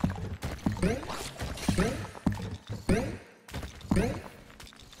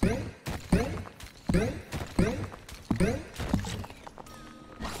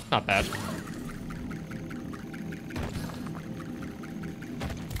 Not bad.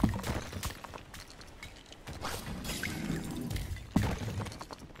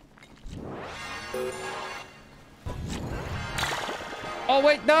 Oh,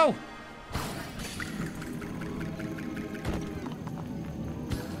 wait, no!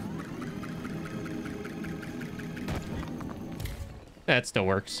 That still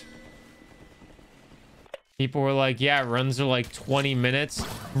works. People were like, yeah, runs are like 20 minutes.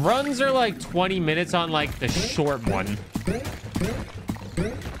 Runs are like 20 minutes on like the short one.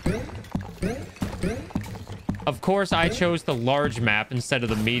 Of course, I chose the large map instead of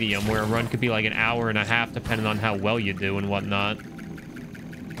the medium, where a run could be like an hour and a half, depending on how well you do and whatnot.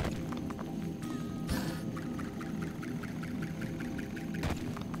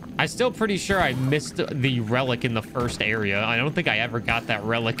 I'm still pretty sure I missed the relic in the first area. I don't think I ever got that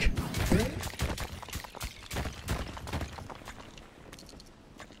relic.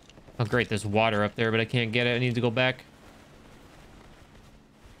 Oh, great. There's water up there, but I can't get it. I need to go back.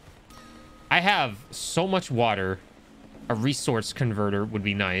 I have so much water. A resource converter would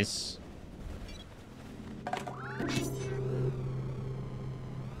be nice.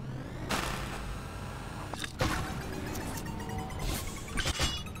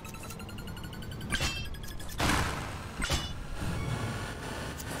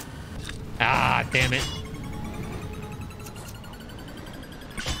 Ah, damn it.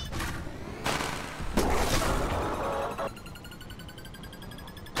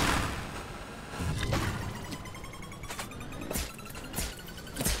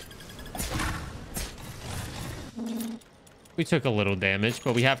 We took a little damage,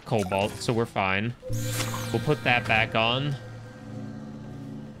 but we have cobalt, so we're fine. We'll put that back on.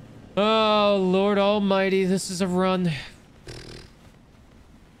 Oh, Lord Almighty, this is a run.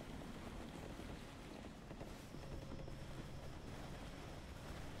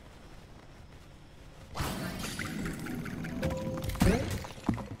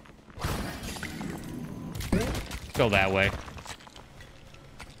 Go that way.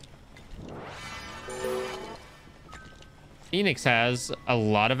 Phoenix has a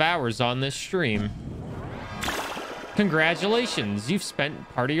lot of hours on this stream. Congratulations, you've spent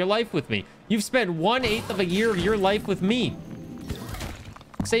part of your life with me. You've spent 1/8 of a year of your life with me.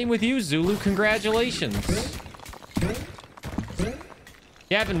 Same with you, Zulu. Congratulations.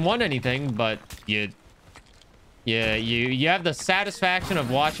 You haven't won anything, but you have the satisfaction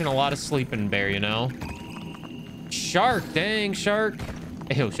of watching a lot of Sleeping Bear, you know? Shark, dang, Shark.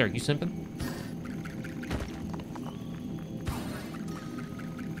 Hey, yo, Shark, you simping?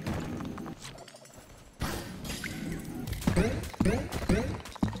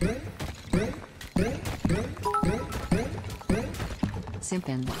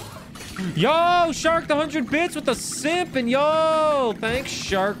 Simpin'. Yo, Shark, the 100 bits with the simpin'. Yo, thanks,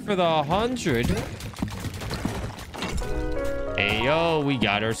 Shark, for the 100. Hey, yo, we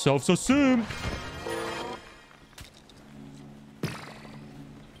got ourselves a simp.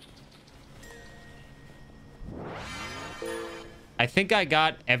 I think I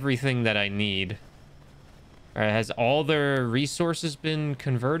got everything that I need. All right, has all their resources been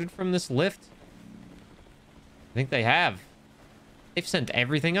converted from this lift? I think they have. They've sent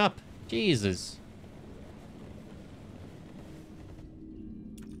everything up. Jesus.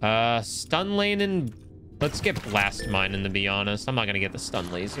 Stun lane and... Let's get blast mining, to be honest. I'm not gonna get the stun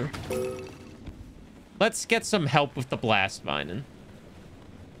laser. Let's get some help with the blast mining.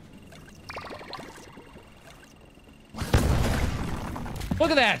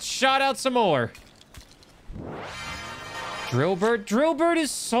 Look at that. Shot out some more. Drillbird. Drillbird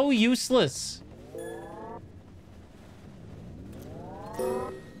is so useless.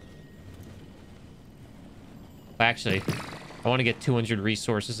 Actually, I want to get 200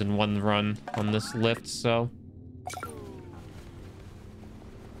 resources in one run on this lift, so...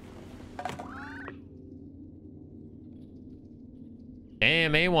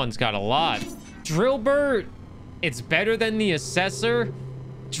 Damn, A1's got a lot. Drillbird! It's better than the Assessor.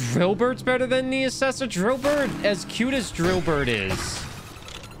 Drillbird's better than the Assessor. Drillbird, as cute as Drillbird is,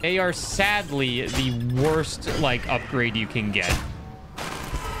 they are sadly the worst, like, upgrade you can get.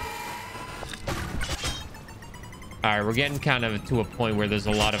 All right, we're getting kind of to a point where there's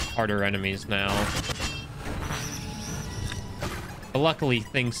a lot of harder enemies now. But luckily,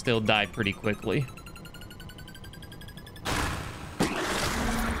 things still died pretty quickly.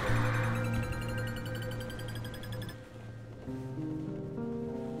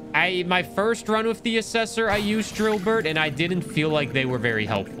 My first run with the Assessor, I used Drillbert, and I didn't feel like they were very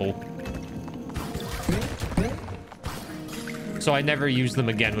helpful. So I never used them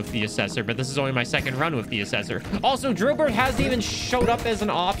again with the Assessor, but this is only my second run with the Assessor. Also, Drillbert hasn't even showed up as an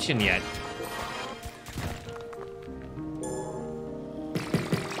option yet.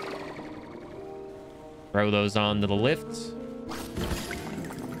 Throw those onto the lift.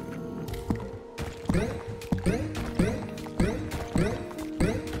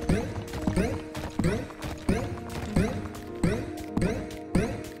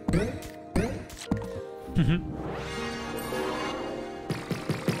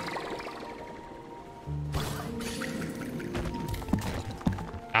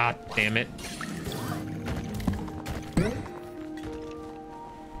 Ah, damn it.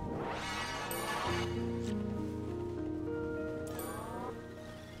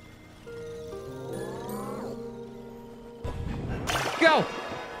 Go!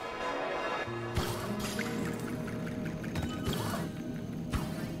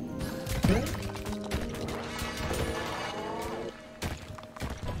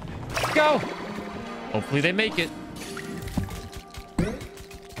 Go! Hopefully they make it.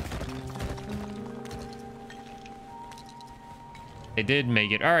 They did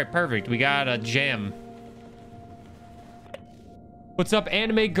make it. All right, perfect. We got a gem. What's up,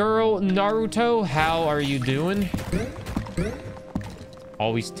 anime girl Naruto? How are you doing?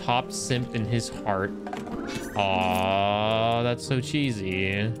 Always top simp in his heart. Aww, that's so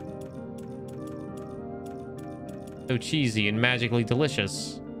cheesy. So cheesy and magically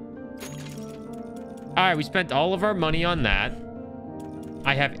delicious. All right, we spent all of our money on that.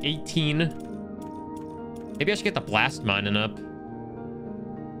 I have 18. Maybe I should get the blast mining up.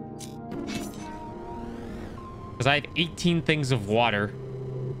 Because I have 18 things of water.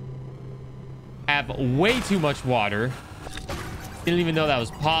 I have way too much water. Didn't even know that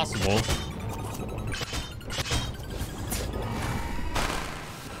was possible.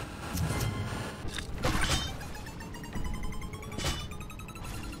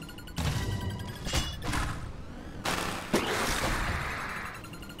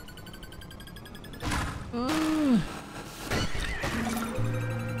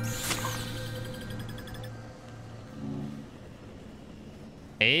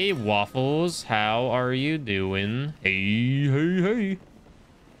 Hey, Waffles, how are you doing? Hey, hey, hey.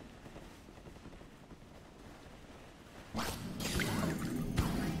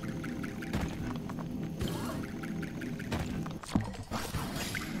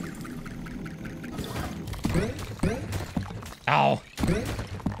 Ow.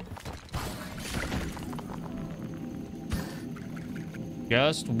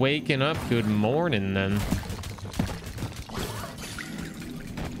 Just waking up. Good morning, then.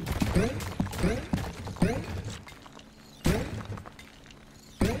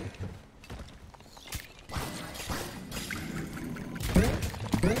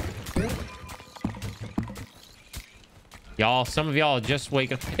 Y'all, some of y'all just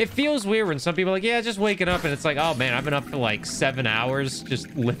waking up. It feels weird when some people are like, yeah, just waking up, and it's like, oh man, I've been up for like 7 hours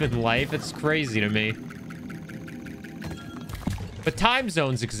just living life. It's crazy to me. But time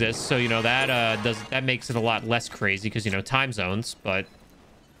zones exist, so you know that makes it a lot less crazy because you know time zones. But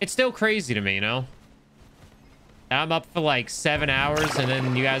it's still crazy to me, you know. I'm up for like 7 hours, and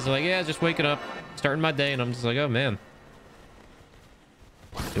then you guys are like, yeah, just waking up, starting my day, and I'm just like, oh man,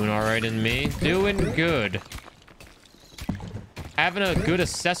 doing all right in me, doing good. Having a good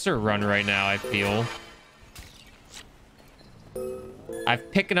Assessor run right now, I feel. I'm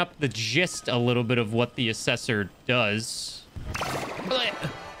picking up the gist a little bit of what the Assessor does.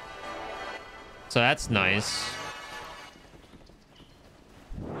 So that's nice.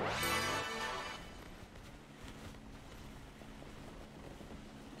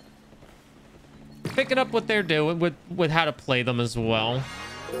 Picking up what they're doing with how to play them as well.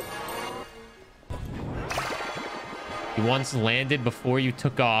 You once landed before you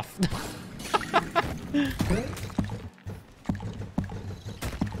took off.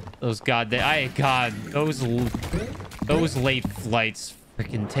 Those God, those late flights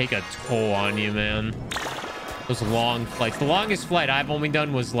freaking take a toll on you, man. Those long flights. The longest flight I've only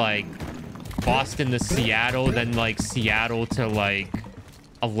done was like Boston to Seattle, then like Seattle to like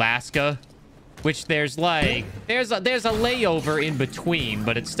Alaska, which there's a layover in between,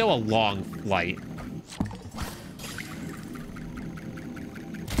 but it's still a long flight.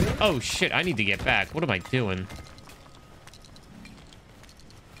 Oh shit, I need to get back. What am I doing?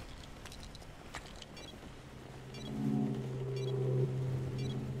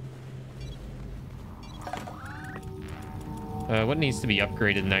 What needs to be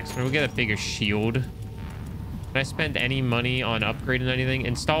upgraded next? We'll get a bigger shield. Can I spend any money on upgrading anything?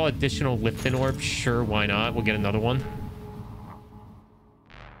 Install additional Lifting Orb? Sure, why not? We'll get another one.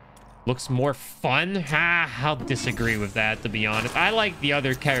 Looks more fun? I'll disagree with that, to be honest. I like the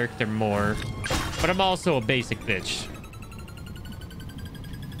other character more, but I'm also a basic bitch.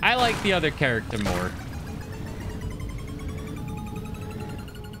 I like the other character more.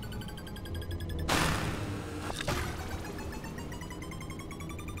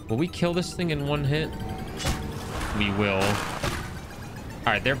 Will we kill this thing in one hit? We will. All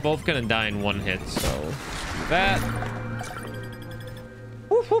right, they're both gonna die in one hit, so do that.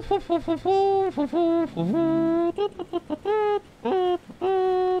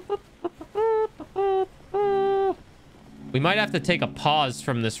 We might have to take a pause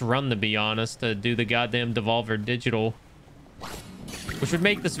from this run, to be honest, to do the goddamn Devolver Digital. Which would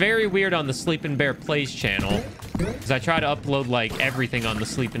make this very weird on the Sleeping Bear Plays channel. Because I try to upload, like, everything on the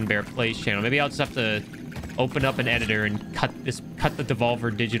Sleeping Bear Plays channel. Maybe I'll just have to open up an editor and cut the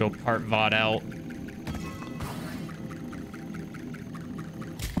Devolver Digital part VOD out.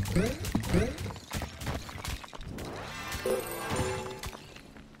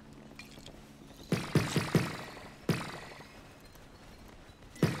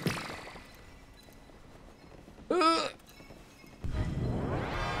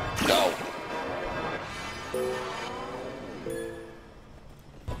 Go.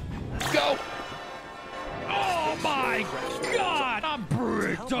 Go. Oh my god! I'm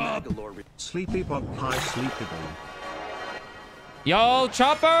bricked up! Sleepy bug pie, sleepy bug. Yo,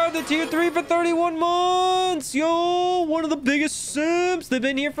 Chopper, the tier 3 for 31 months! Yo, one of the biggest simps. They've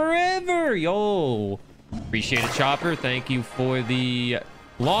been here forever. Yo. Appreciate it, Chopper. Thank you for the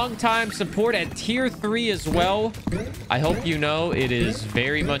long time support at tier 3 as well. I hope you know it is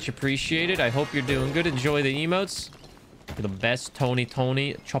very much appreciated. I hope you're doing good. Enjoy the emotes. You're the best, Tony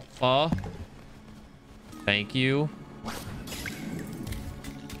Chopper. Thank you.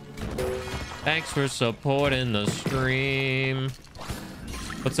 Thanks for supporting the stream.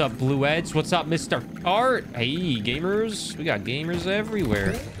 What's up, Blue Edge? What's up, Mr. Art? Hey, gamers. We got gamers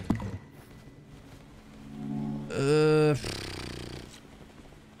everywhere.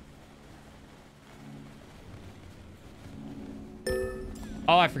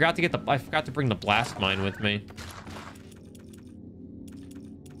 Oh, I forgot to bring the blast mine with me.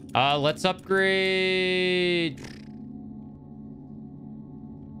 Let's upgrade.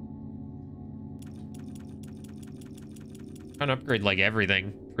 Trying to upgrade like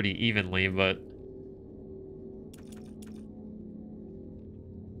everything pretty evenly, but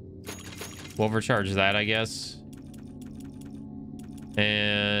we'll overcharge that, I guess.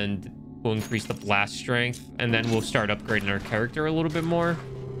 And we'll increase the blast strength, and then we'll start upgrading our character a little bit more.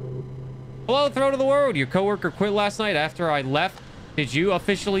 Hello, Throat of the World. Your coworker quit last night after I left. Did you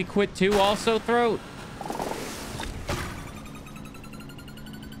officially quit too also, Throat?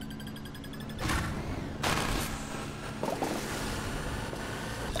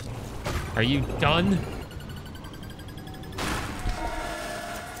 Are you done?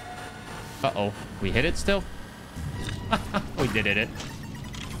 Uh-oh. We hit it still? We did hit it.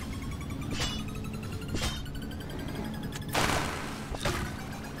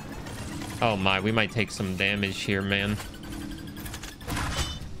 Oh my, we might take some damage here, man.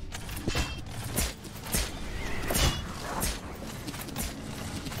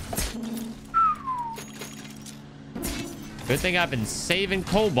 Good thing I've been saving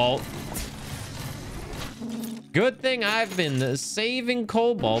cobalt. Good thing I've been saving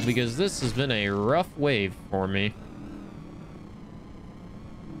cobalt, because this has been a rough wave for me.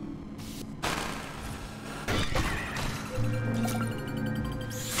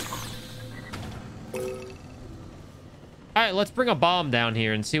 All right, let's bring a bomb down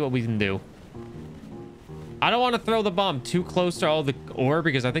here and see what we can do. I don't want to throw the bomb too close to all the ore,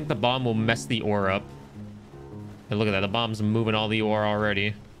 because I think the bomb will mess the ore up. Hey, look at that. The bomb's moving all the ore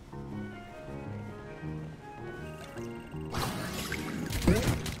already.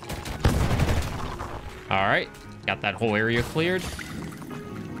 All right. Got that whole area cleared.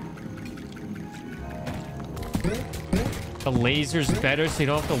 The laser's better, so you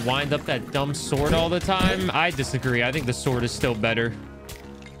don't have to wind up that dumb sword all the time. I disagree. I think the sword is still better.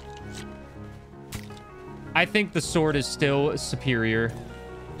 I think the sword is still superior.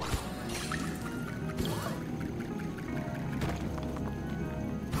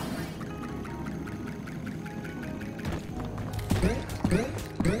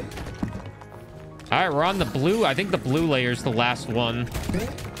 All right, we're on the blue. I think the blue layer is the last one.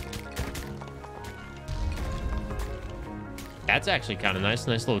 That's actually kind of nice.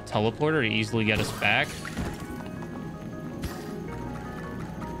 Nice little teleporter to easily get us back.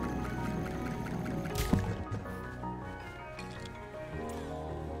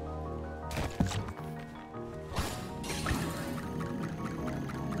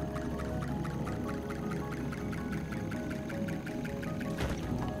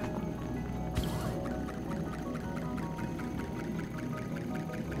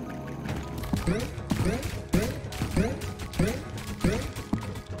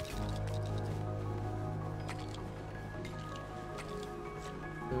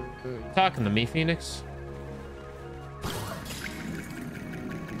 Talking to me, Phoenix?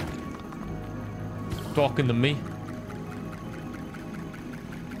 Talking to me?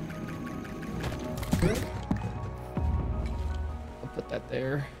 I'll put that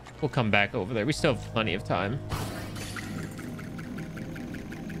there. We'll come back over there. We still have plenty of time.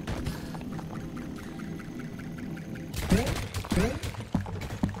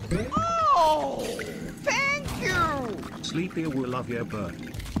 Oh, thank you. Sleepy will love your bird.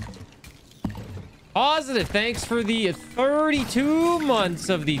 Positive, thanks for the 32 months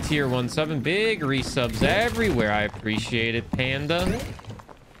of the tier 1 sub and big resubs everywhere. I appreciate it, Panda.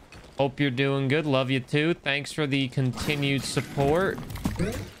 Hope you're doing good. Love you too. Thanks for the continued support.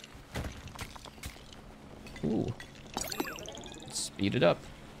 Ooh. Let's speed it up.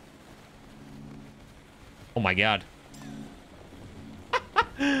 Oh my god.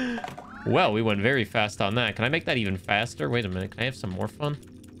 Well, we went very fast on that. Can I make that even faster? Wait a minute. Can I have some more fun?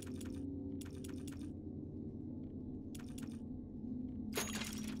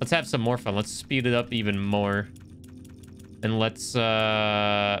 Let's have some more fun. Let's speed it up even more. And let's go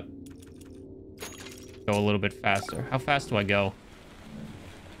a little bit faster. How fast do I go?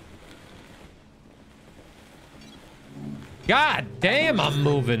 God damn, I'm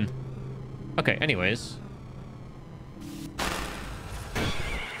moving. Okay, anyways.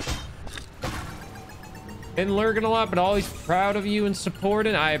 Been lurking a lot, but always proud of you and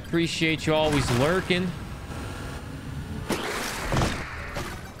supporting. I appreciate you always lurking.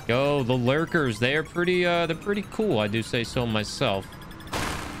 Yo, the lurkers, they're pretty cool. I do say so myself.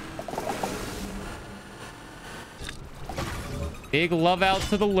 Big love out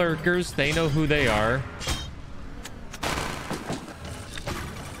to the lurkers. They know who they are.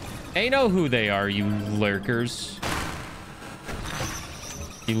 They know who they are, you lurkers.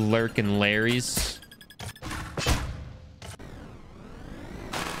 You lurking Larrys.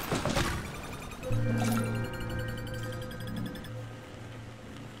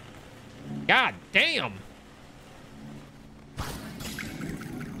 God damn.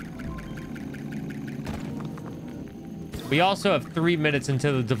 We also have 3 minutes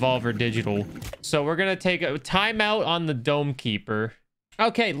until the Devolver Digital. So we're going to take a timeout on the Dome Keeper.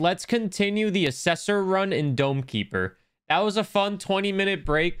 Okay, let's continue the Assessor run in Dome Keeper. That was a fun 20-minute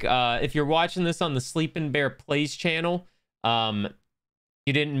break. If you're watching this on the Sleeping Bear Plays channel,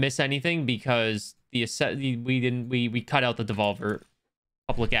 you didn't miss anything because we cut out the Devolver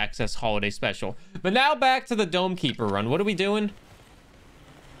Public Access Holiday Special. But now back to the Dome Keeper run. What are we doing?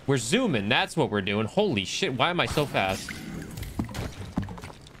 We're zooming. That's what we're doing. Holy shit, why am I so fast?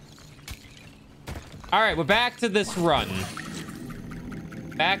 All right, we're back to this run.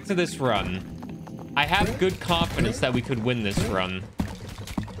 Back to this run. I have good confidence that we could win this run.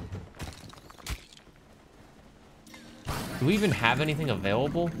 Do we even have anything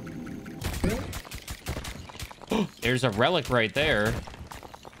available? There's a relic right there.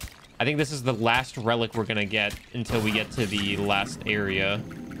 I think this is the last relic we're gonna get until we get to the last area.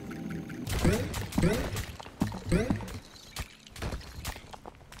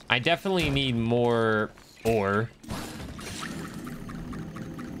 I definitely need more ore.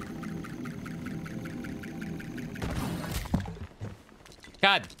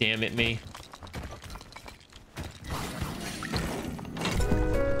 God damn it, me.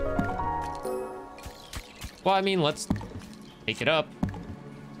 Well, I mean, let's take it up.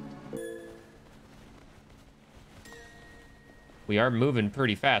 We are moving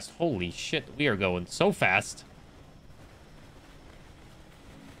pretty fast. Holy shit, we are going so fast.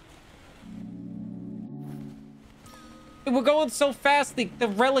 We're going so fast, the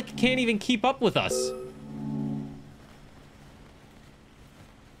relic can't even keep up with us.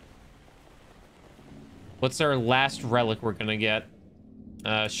 What's our last relic we're gonna get?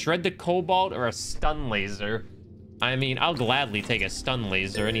 Shred the cobalt or a stun laser? I mean, I'll gladly take a stun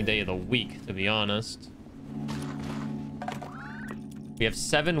laser any day of the week, to be honest. We have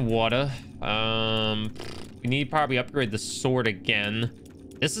 7 water. We need to probably upgrade the sword again.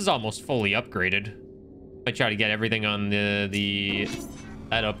 This is almost fully upgraded. I try to get everything on that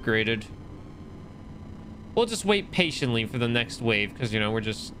upgraded. We'll just wait patiently for the next wave, because, you know, we'll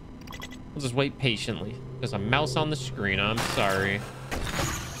just wait patiently. There's a mouse on the screen. I'm sorry.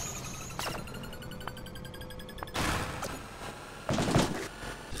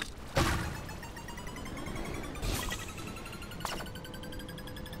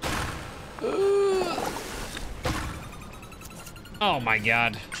 Oh my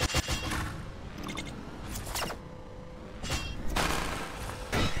god.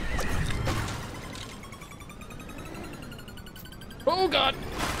 God.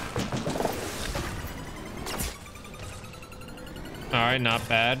 All right, not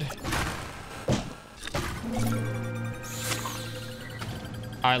bad.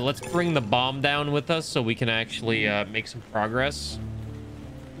 All right, let's bring the bomb down with us so we can actually make some progress.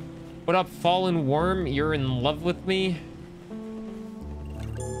 What up, Fallen Worm? You're in love with me?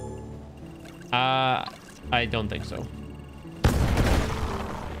 I don't think so.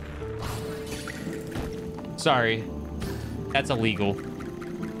 Sorry. That's illegal.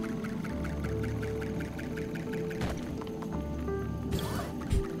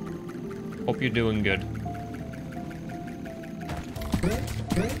 Hope you're doing good.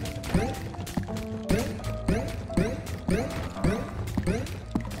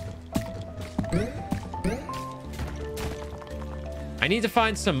 I need to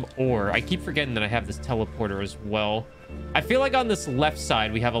find some ore. I keep forgetting that I have this teleporter as well. I feel like on this left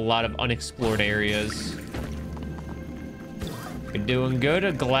side, we have a lot of unexplored areas. You're doing good.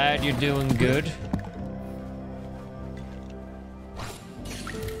 I'm glad you're doing good.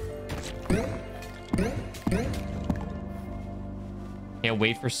 Can't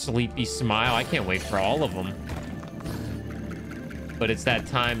wait for Sleepy Smile. I can't wait for all of them. But it's that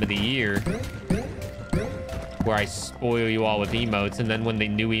time of the year where I spoil you all with emotes, and then when the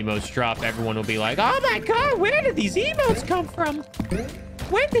new emotes drop, everyone will be like, oh my god, where did these emotes come from?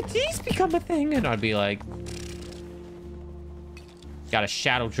 When did these become a thing? And I'd be like, gotta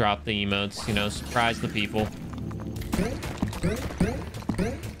shadow drop the emotes, you know, surprise the people.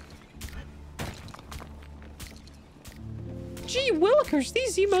 Gee willikers,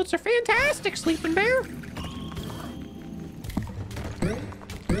 these emotes are fantastic, Sleeping Bear.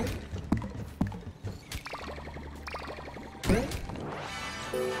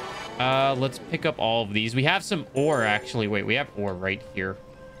 Let's pick up all of these. We have some ore, actually. Wait, we have ore right here.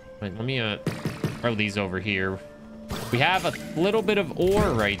 Wait, let me throw these over here. We have a little bit of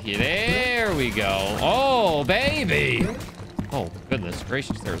ore right here. There we go. Oh, baby. Oh, goodness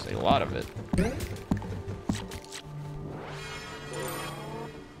gracious. There's a lot of it.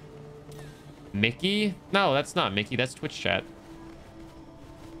 Mickey? No, that's not Mickey. That's Twitch chat.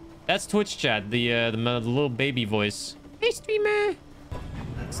 That's Twitch chat. The little baby voice. Hey, streamer.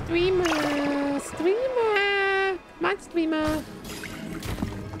 Streamer. Streamer. Come on, streamer.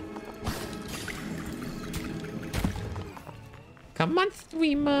 Come on,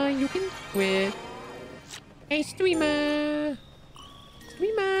 streamer. You can do it. Hey, streamer.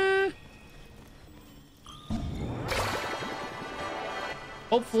 Streamer.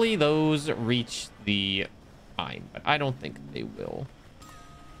 Hopefully those reach the mine, but I don't think they will.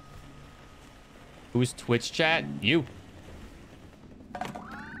 Who's Twitch chat? You.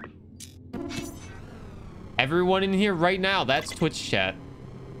 Everyone in here right now, that's Twitch chat.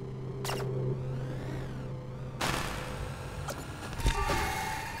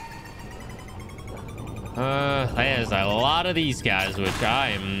 There's a lot of these guys, which I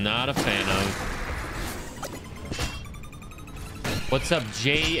am not a fan of. What's up,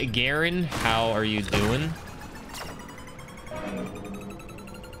 Jay Garen? How are you doing?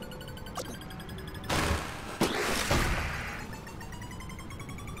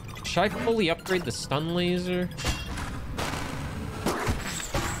 Should I fully upgrade the stun laser?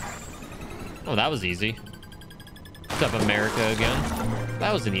 Oh, that was easy. What's up, America, again?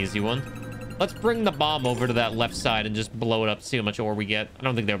 That was an easy one. Let's bring the bomb over to that left side and just blow it up, see how much ore we get. I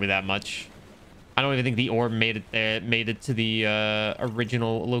don't think there'll be that much. I don't even think the ore made it there, made it to the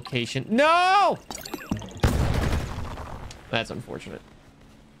original location. No! That's unfortunate.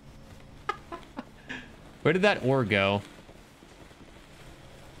 Where did that ore go?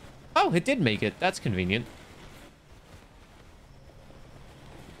 Oh, it did make it. That's convenient.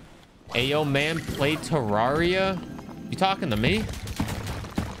 Ayo, man, play Terraria? You talking to me?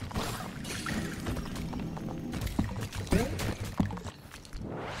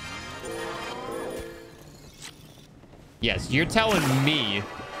 Yes, you're telling me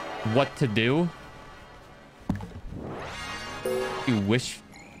what to do? You wish...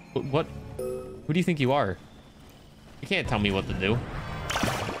 What? Who do you think you are? You can't tell me what to do.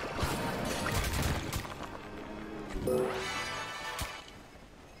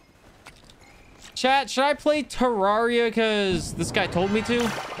 Chat, should I play Terraria because this guy told me to?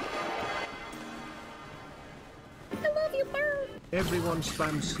 I love you, Burr. Everyone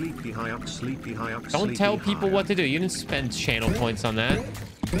spam sleepy high up, sleepy high up. Don't tell people what to do. You didn't spend channel points on that.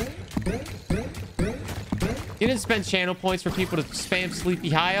 You didn't spend channel points for people to spam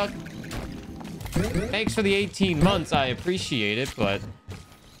sleepy high up. Thanks for the 18 months. I appreciate it, but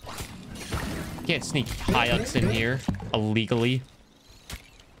you can't sneak high-ups in here illegally.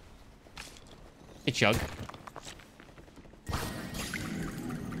 Hey, Chug.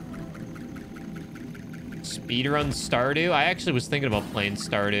 Speedrun Stardew? I actually was thinking about playing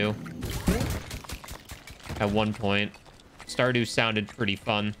Stardew at one point. Stardew sounded pretty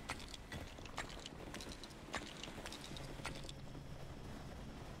fun.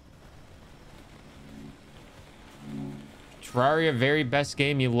 Terraria, very best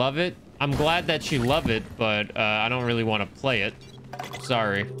game. You love it? I'm glad that you love it, but I don't really want to play it.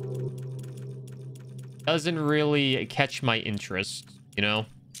 Sorry. Doesn't really catch my interest, you know?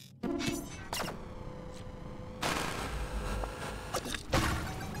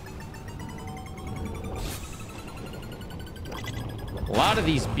 A lot of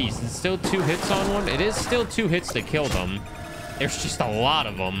these beasts. It's still 2 hits on one. It is still 2 hits to kill them. There's just a lot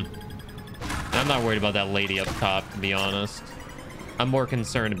of them. And I'm not worried about that lady up top, to be honest. I'm more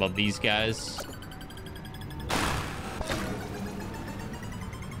concerned about these guys.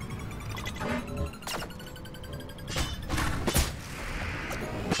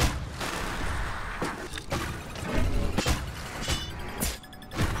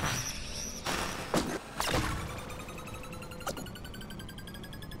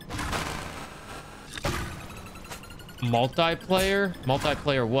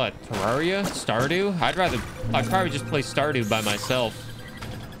 Multiplayer what? Terraria? Stardew? I'd probably just play Stardew by myself.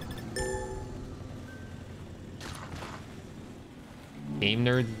 Game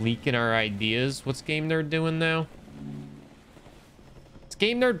Nerd leaking our ideas. What's Game Nerd doing now? Is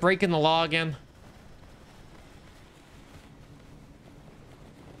Game Nerd breaking the law again?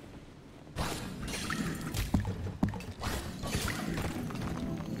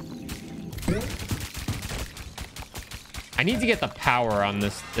 I need to get the power on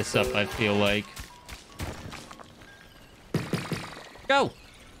this up, I feel like. Go!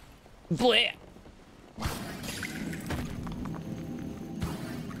 Bleh!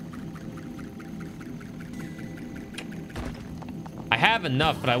 I have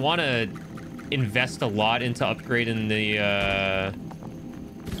enough, but I want to invest a lot into upgrading the,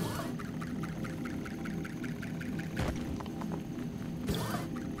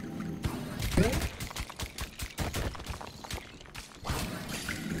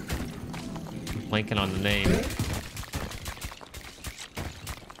 blanking on the name.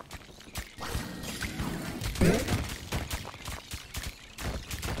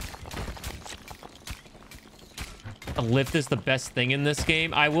 The lift is the best thing in this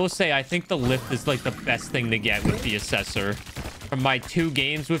game. I will say, I think the lift is like the best thing to get with the Assessor. From my 2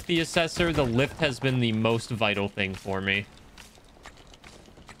 games with the Assessor, the lift has been the most vital thing for me.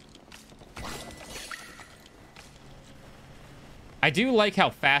 I do like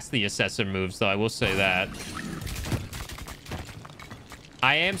how fast the Assessor moves, though. I will say that.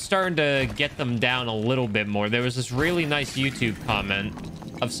 I am starting to get them down a little bit more. There was this really nice YouTube comment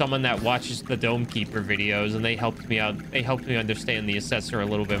of someone that watches the Dome Keeper videos, and they helped me out. They helped me understand the Assessor a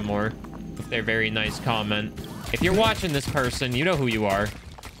little bit more with their very nice comment. If you're watching this person, you know who you are.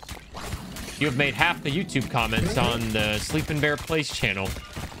 You have made half the YouTube comments on the Sleeping Bear Plays channel.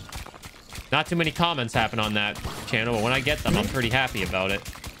 Not too many comments happen on that channel, but when I get them, I'm pretty happy about it.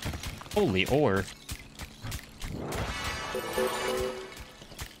 Holy ore.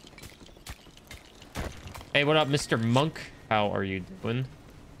 Hey, what up, Mr. Monk? How are you doing?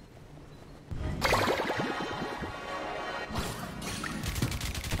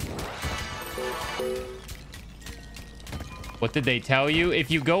 What did they tell you?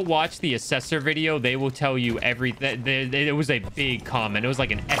 If you go watch the Assessor video, they will tell you everything. It was a big comment. It was like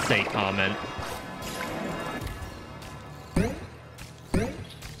an essay comment.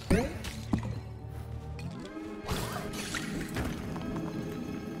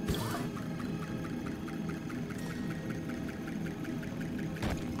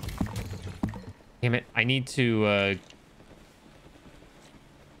 Damn it. I need to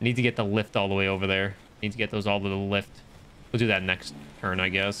get the lift all the way over there. Need to get those all to the lift. We'll do that next turn, I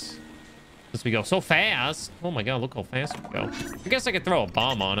guess. Since we go so fast. Oh my god, look how fast we go. I guess I could throw a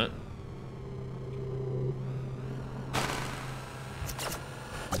bomb on it.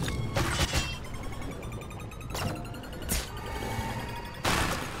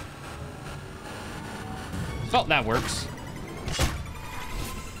 Oh, that works.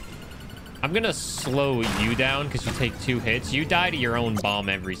 I'm gonna slow you down because you take 2 hits. You die to your own bomb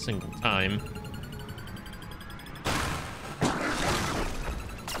every single time.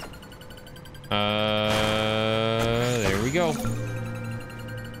 There we go. All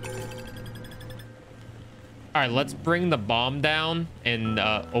right, let's bring the bomb down and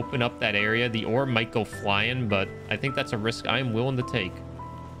open up that area. The ore might go flying, but I think that's a risk I'm willing to take.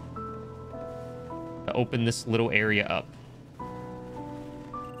 To open this little area up.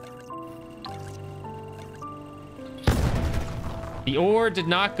 The ore did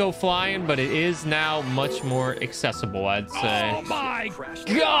not go flying, but it is now much more accessible, I'd say. Oh my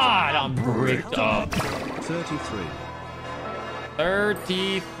god, I'm bricked up. 33.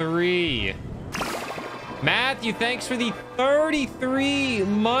 33. Matthew, thanks for the 33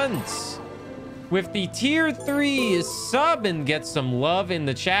 months with the tier 3 sub, and get some love in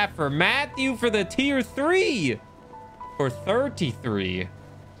the chat for Matthew for the tier 3 for 33.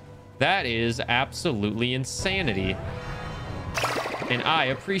 That is absolutely insanity. And I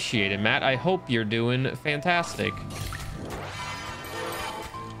appreciate it, Matt. I hope you're doing fantastic.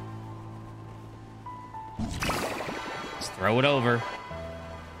 Let's throw it over.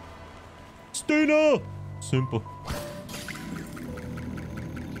 Stina! Simple.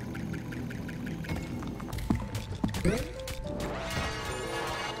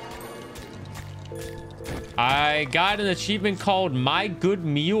 I got an achievement called My Good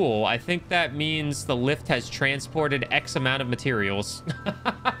Mule. I think that means the lift has transported X amount of materials.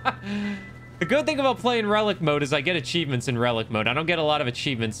 The good thing about playing Relic mode is I get achievements in Relic mode. I don't get a lot of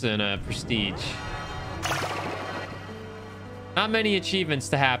achievements in Prestige. Not many achievements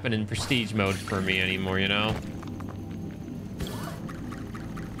to happen in Prestige mode for me anymore, you know?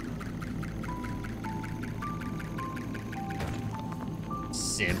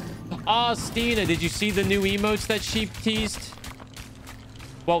 Simp. Oh, Stina, did you see the new emotes that Sheep teased?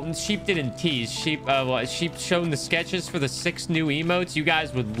 Well, Sheep didn't tease. Sheep shown the sketches for the 6 new emotes. You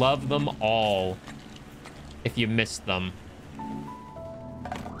guys would love them all if you missed them.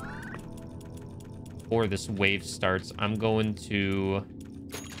 Before this wave starts, I'm going to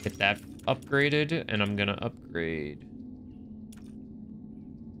get that upgraded, and I'm gonna upgrade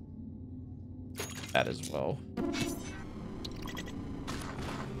that as well.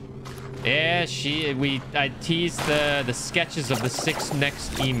 Yeah, I teased the sketches of the 6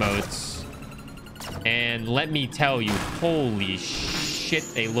 next emotes. And let me tell you, holy shit,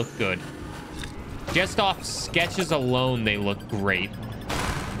 they look good. Just off sketches alone, they look great.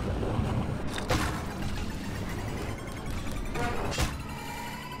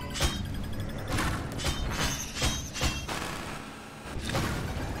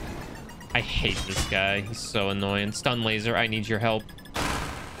 I hate this guy. He's so annoying. Stun laser, I need your help.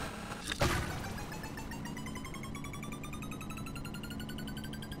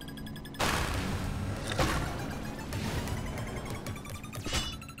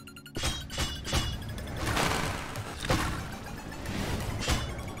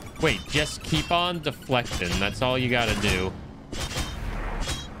 Wait, just keep on deflecting. That's all you gotta do.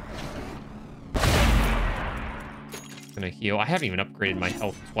 Gonna heal. I haven't even upgraded my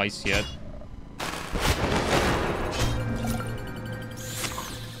health twice yet.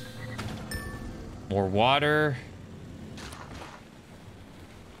 More water.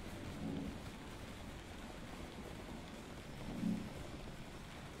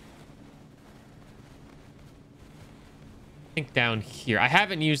 I think down here. I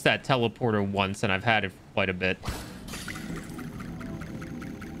haven't used that teleporter once, and I've had it quite a bit.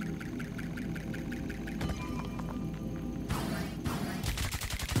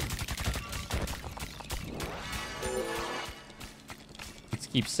 Let's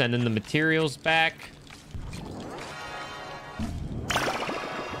keep sending the materials back.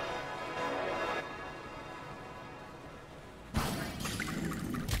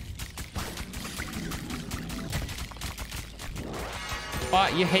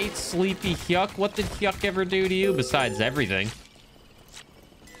 What, you hate Sleepy Hyuk? What did Hyuk ever do to you besides everything?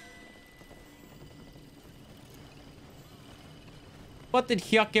 What did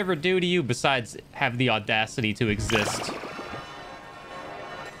Hyuk ever do to you besides have the audacity to exist?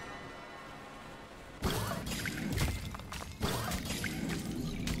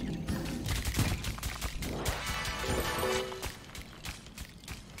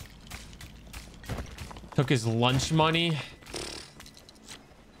 Took his lunch money.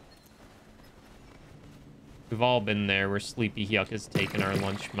 We've all been there where Sleepy Hyuk has taken our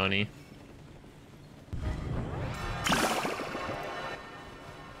lunch money.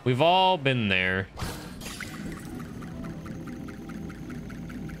 We've all been there.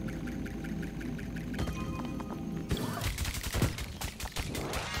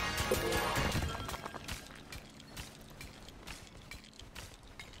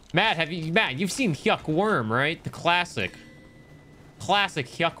 Matt, you've seen Hyuk Worm, right? The classic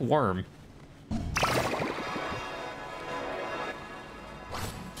Hyuk Worm.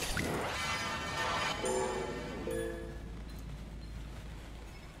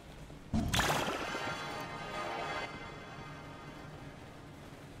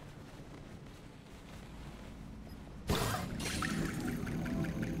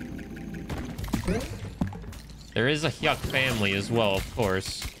 There is a Hyuk family as well, of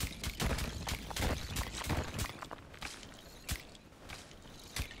course.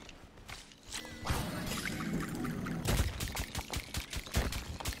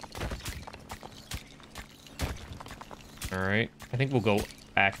 All right, I think we'll go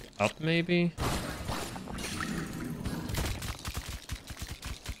back up maybe.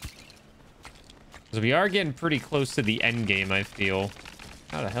 Because we are getting pretty close to the end game, I feel.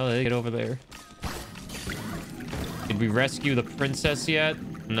 How the hell did they get over there? Did we rescue the princess yet?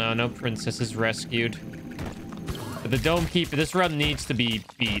 No, no princess is rescued. But the Dome Keeper, this run needs to be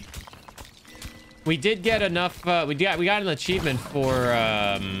beat. We did get enough, we got an achievement for,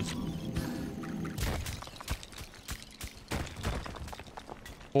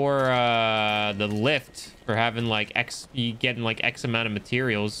 the lift, for having like getting like X amount of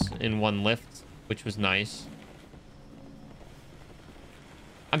materials in one lift, which was nice.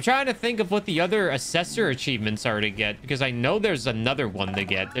 I'm trying to think of what the other Assessor achievements are to get, because I know there's another one to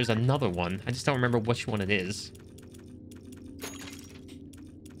get. There's another one. I just don't remember which one it is.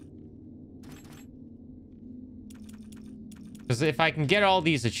 Because if I can get all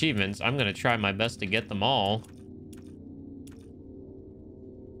these achievements, I'm going to try my best to get them all.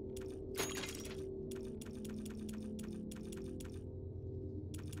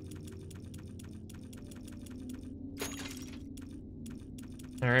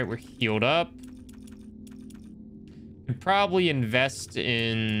 All right, we're healed up. Could probably invest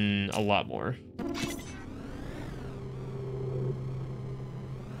in a lot more.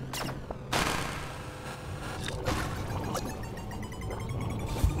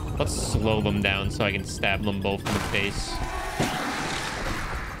 Let's slow them down so I can stab them both in the face.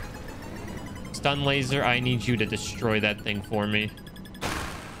 Stun laser, I need you to destroy that thing for me.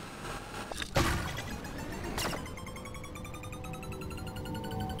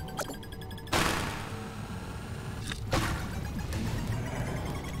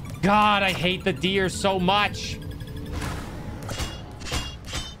 God, I hate the deer so much.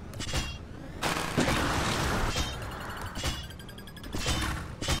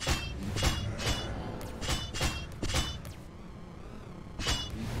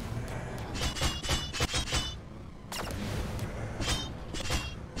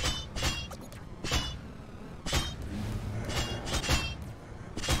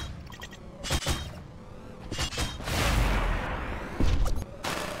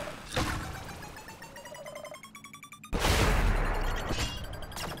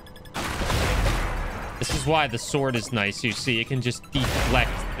 This is why the sword is nice. You see, it can just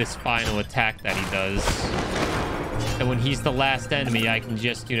deflect this final attack that he does. And when he's the last enemy, I can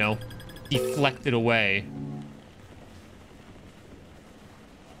just, you know, deflect it away.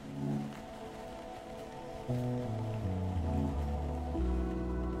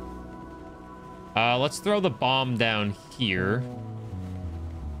 Let's throw the bomb down here.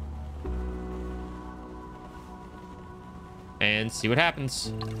 And see what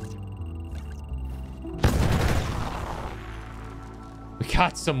happens. We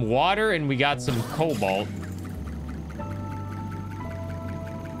got some water and we got some cobalt.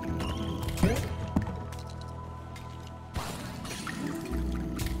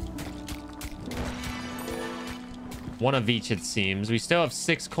 One of each, it seems. We still have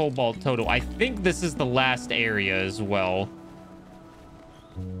 6 cobalt total. I think this is the last area as well.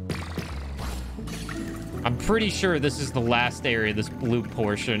 I'm pretty sure this is the last area, this blue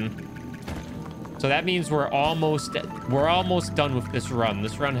portion. So that means we're almost done with this run.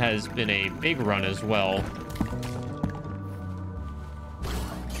 This run has been a big run as well.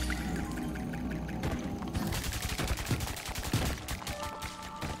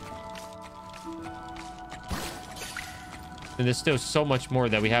 And there's still so much more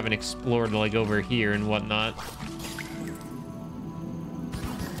that we haven't explored, like over here and whatnot.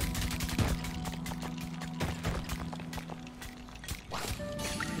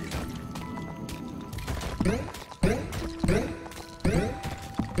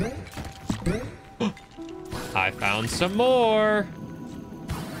 I found some more.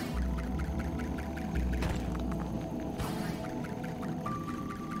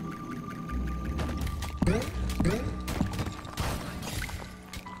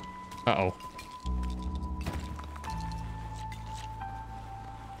 Uh-oh.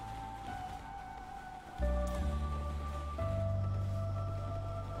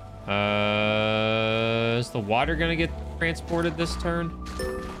 Is the water gonna get transported this turn?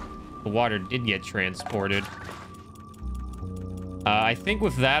 The water did get transported. I think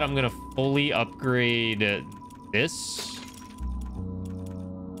with that, I'm gonna fully upgrade this.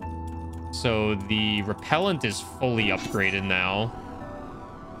 So the repellent is fully upgraded now.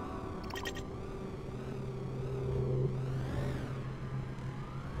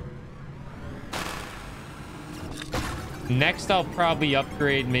 Next, I'll probably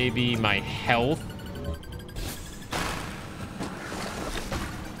upgrade maybe my health.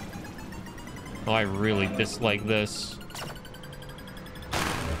 Oh, I really dislike this.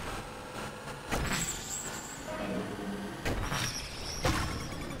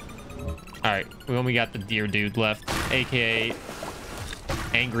 All right, we only got the deer dude left, aka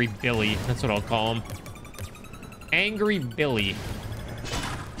Angry Billy. That's what I'll call him. Angry Billy.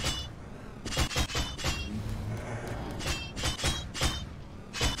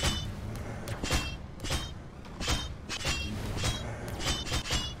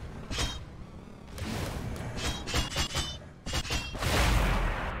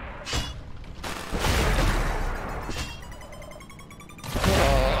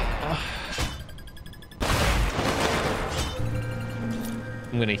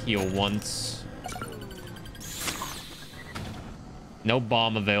 I'm gonna heal once. No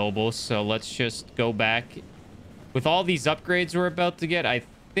bomb available, so let's just go back. With all these upgrades we're about to get, I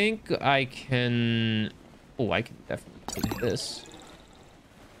think I can... Oh, I can definitely take this.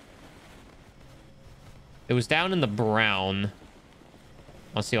 It was down in the brown.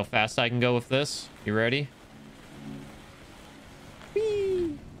 I'll see how fast I can go with this. You ready?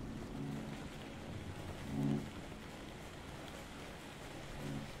 Whee!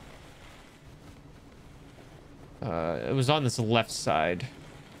 It was on this left side.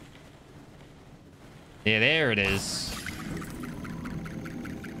 Yeah, there it is.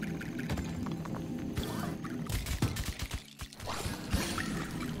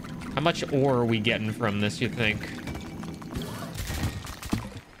 How much ore are we getting from this, you think?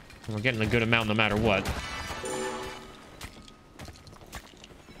 We're getting a good amount no matter what.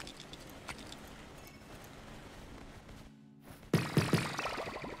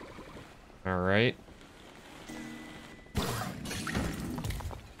 All right.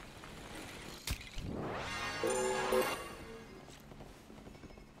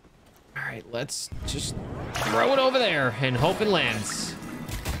 All right, let's just throw it over there and hope it lands.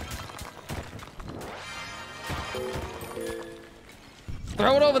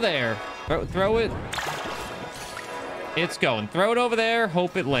 Throw it over there. Throw it. It's going. Throw it over there.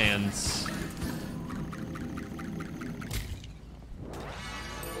 Hope it lands.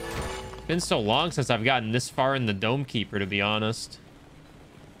 Been so long since I've gotten this far in the Dome Keeper, to be honest.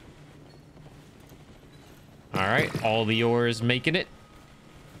 All right. All the ores making it.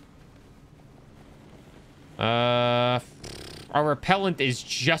 Our repellent is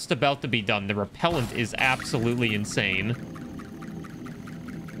just about to be done. The repellent is absolutely insane.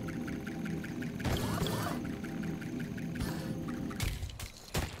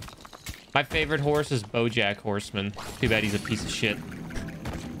 My favorite horse is Bojack Horseman. Too bad he's a piece of shit.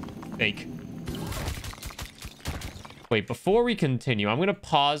 Fake. Wait, before we continue, I'm going to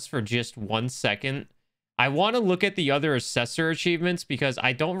pause for just 1 second. I want to look at the other Assessor achievements because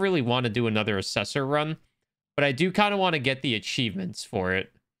I don't really want to do another Assessor run, but I do kind of want to get the achievements for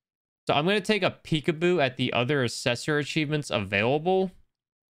it. So I'm going to take a peekaboo at the other Assessor achievements available.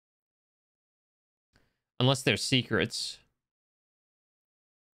 Unless they're secrets.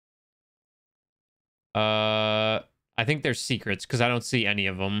 I think they're secrets because I don't see any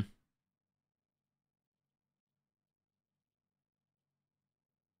of them.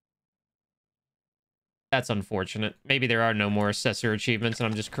 That's unfortunate. Maybe there are no more Assessor achievements and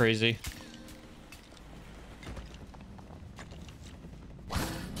I'm just crazy.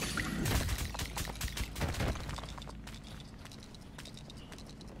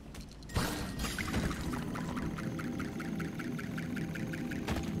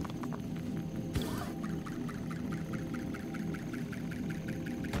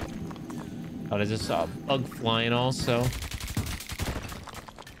 Oh, there's this bug flying also.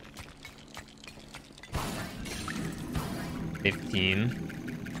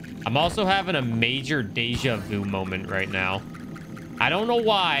 $15. I'm also having a major deja vu moment right now. I don't know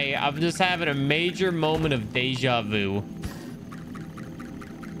why. I'm just having a major moment of deja vu.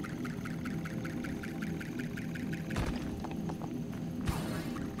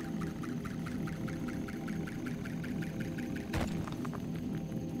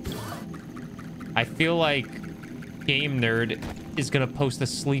 I feel like Game Nerd is gonna post a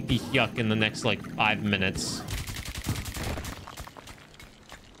sleepy yuck in the next like 5 minutes.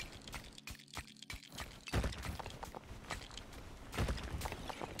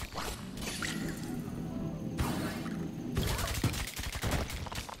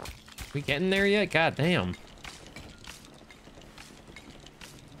 We getting there yet? God damn.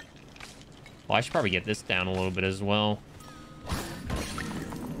 Well, I should probably get this down a little bit as well.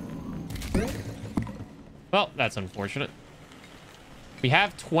 Well, that's unfortunate. We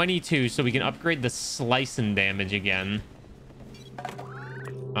have 22, so we can upgrade the slicing damage again.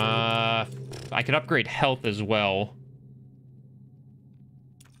 I could upgrade health as well.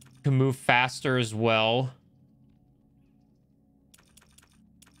 Can move faster as well.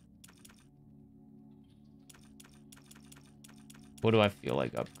 What do I feel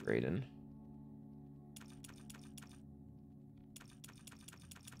like upgrading?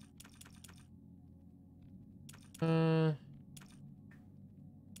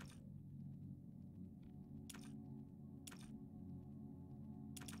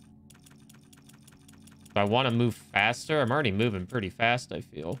 If I want to move faster, I'm already moving pretty fast, I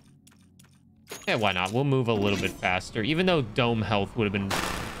feel. Yeah, why not? We'll move a little bit faster, even though dome health would have been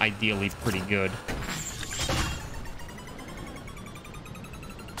ideally pretty good.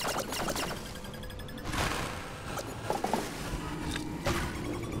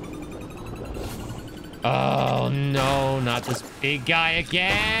 Oh, no, not this big guy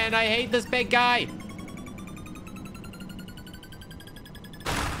again. I hate this big guy.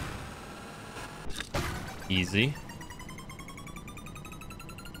 Easy.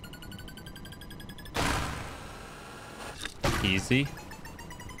 Easy.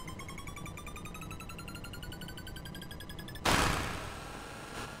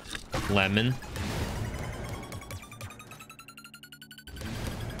 Lemon.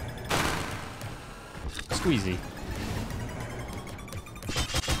 Squeezy.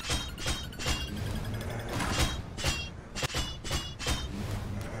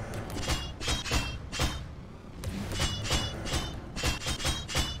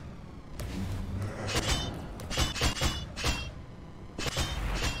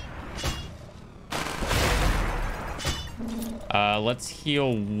 Let's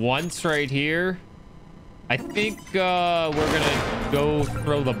heal once right here. I think we're gonna go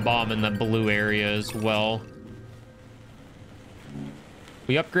throw the bomb in the blue area as well.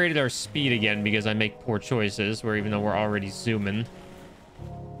 We upgraded our speed again because I make poor choices, where even though we're already zooming.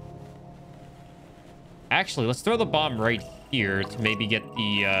 Actually, let's throw the bomb right here to maybe get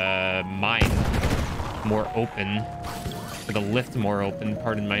the mine more open, or the lift more open,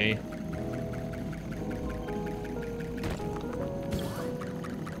 pardon my...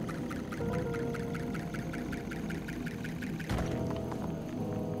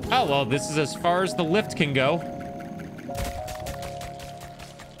 Oh, well, this is as far as the lift can go.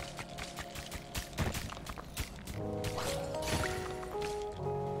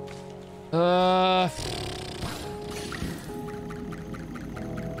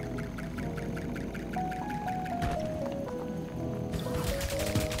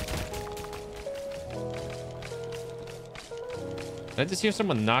 Did I just hear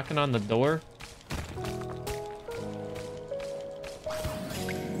someone knocking on the door?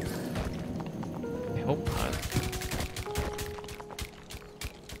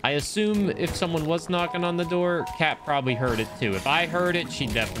 I assume if someone was knocking on the door, Kat probably heard it too. If I heard it, she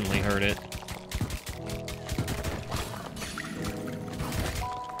definitely heard it.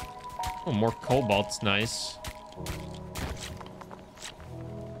 Oh, more cobalt's nice.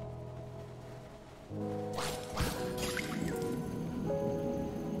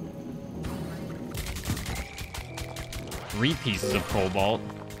 Three pieces of cobalt.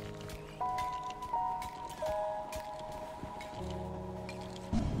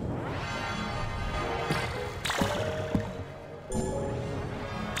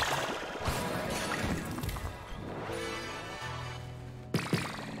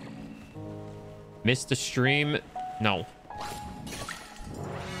 Missed a stream? No.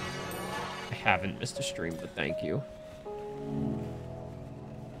 I haven't missed a stream, but thank you.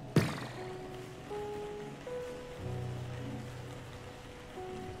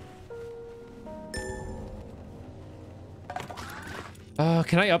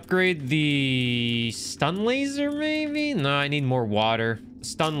 Can I upgrade the stun laser maybe? No, I need more water.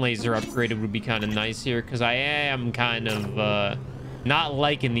 Stun laser upgraded would be kind of nice here because I am kind of not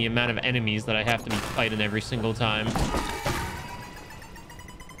liking the amount of enemies that I have to be fighting every single time.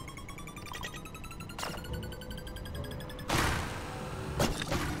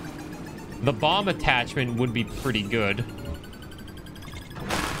 The bomb attachment would be pretty good.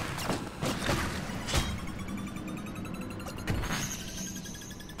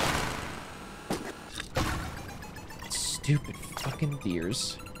 Stupid fucking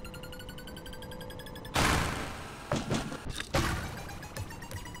deers.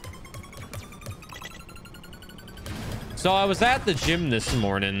 So I was at the gym this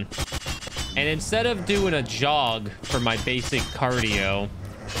morning, and instead of doing a jog for my basic cardio,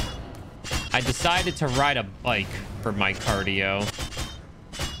 I decided to ride a bike for my cardio.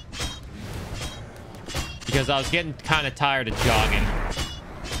 Because I was getting kind of tired of jogging.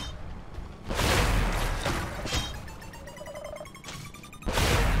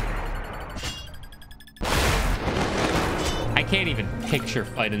 can't even picture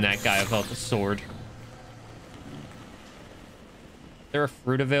fighting that guy without the sword. Is there a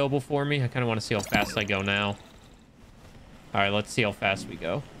fruit available for me? I kind of want to see how fast I go now. All right, let's see how fast we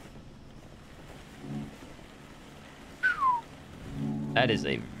go. That is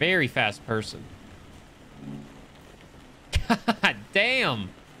a very fast person. God damn.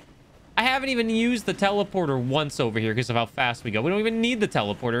 I haven't even used the teleporter once over here because of how fast we go. We don't even need the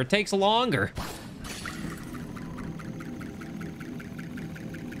teleporter. It takes longer.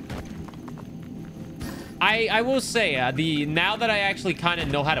 I will say, now that I actually kind of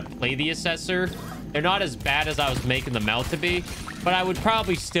know how to play the Assessor, they're not as bad as I was making them out to be, but I would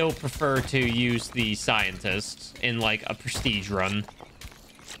probably still prefer to use the Scientist in, like, a prestige run.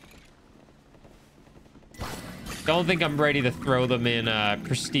 Don't think I'm ready to throw them in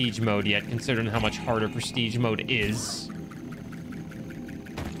prestige mode yet, considering how much harder prestige mode is.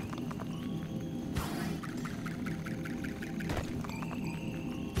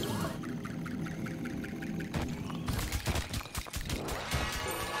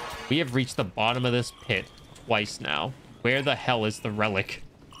 We have reached the bottom of this pit twice now. Where the hell is the relic?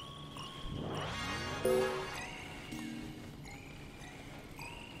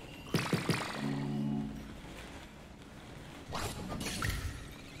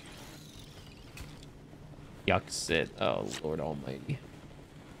 Yucks it. Oh, Lord Almighty.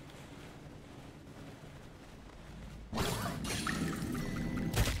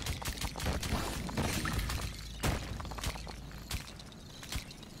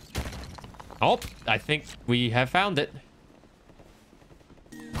 Oh, I think we have found it.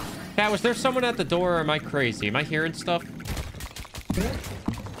 Cat, was there someone at the door or am I crazy? Am I hearing stuff?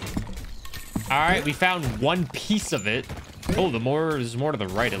 All right, we found one piece of it. Oh, there's more to the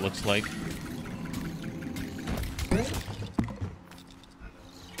right, it looks like.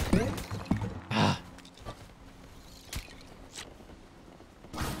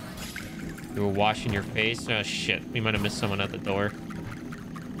 You were washing your face? Oh, shit. We might have missed someone at the door.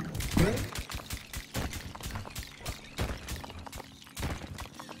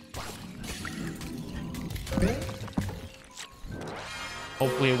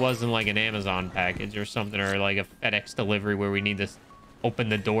 Hopefully it wasn't like an Amazon package or something, or like a FedEx delivery where we need to open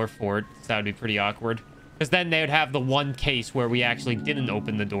the door for it. That would be pretty awkward. Because then they would have the one case where we actually didn't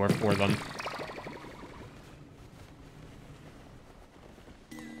open the door for them.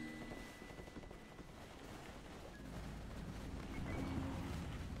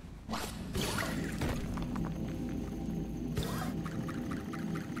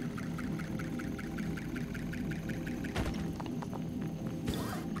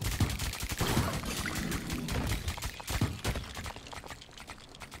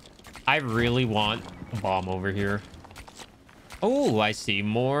 I really want a bomb over here. Oh, I see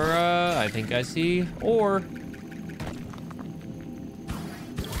more. I think I see ore.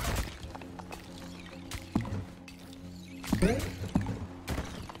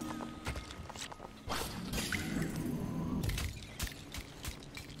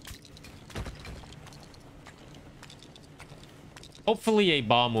 Hopefully a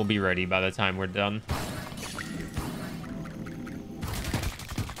bomb will be ready by the time we're done.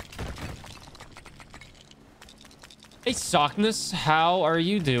 Hey, Sockness, how are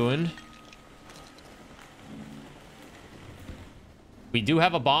you doing? We do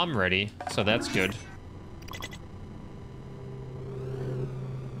have a bomb ready, so that's good.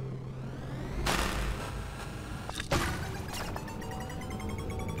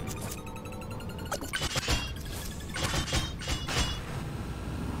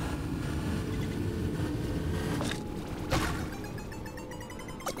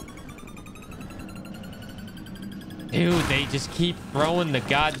 Dude, they just keep throwing the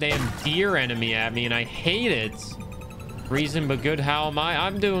goddamn deer enemy at me, and I hate it. Reason but good, how am I?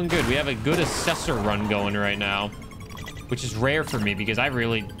 I'm doing good. We have a good Assessor run going right now, which is rare for me because I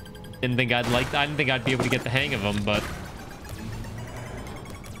really didn't think I didn't think I'd be able to get the hang of them, but...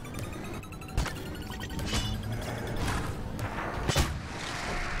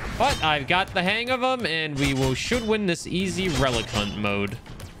 But I've got the hang of them, and we should win this easy Relic Hunt mode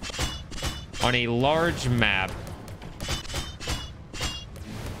on a large map.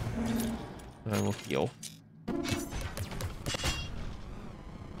 I will heal.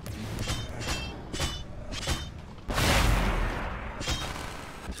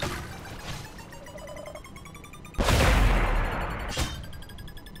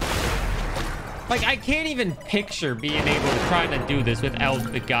 Like, I can't even picture being able to try to do this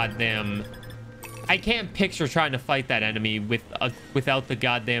without the goddamn... I can't picture trying to fight that enemy without the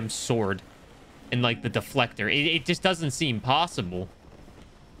goddamn sword and, like, the deflector. It just doesn't seem possible.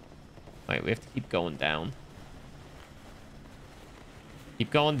 Wait, we have to keep going down. Keep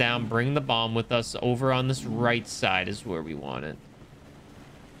going down. Bring the bomb with us. Over on this right side is where we want it.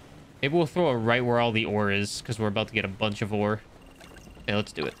 Maybe we'll throw it right where all the ore is, because we're about to get a bunch of ore. Okay,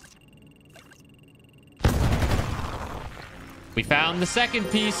 let's do it. We found the second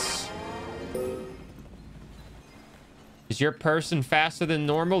piece. Is your person faster than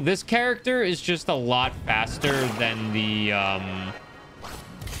normal? This character is just a lot faster than the,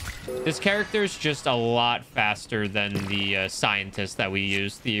 This character is just a lot faster than the scientist that we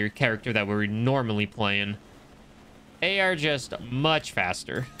use. The character that we're normally playing. They are just much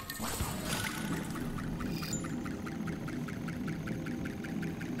faster.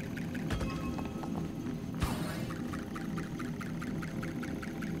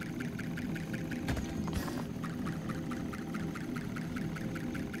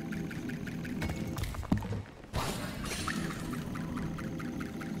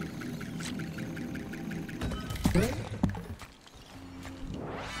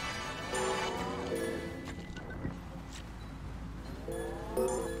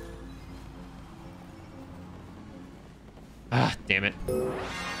 Ah, damn it.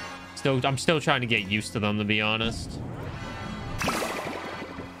 I'm still trying to get used to them, to be honest.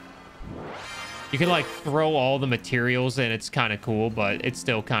 You can, like, throw all the materials and it's kind of cool, but it's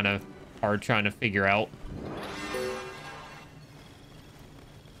still kind of hard trying to figure out.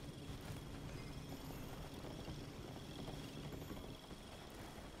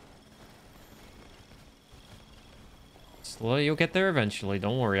 Slowly, you'll get there eventually.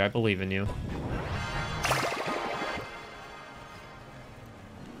 Don't worry, I believe in you.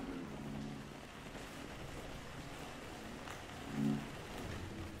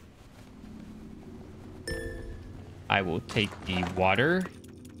 I will take the water.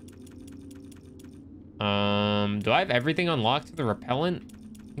 Do I have everything unlocked for the repellent?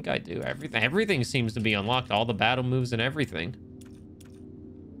 I think I do. Everything seems to be unlocked. All the battle moves and everything.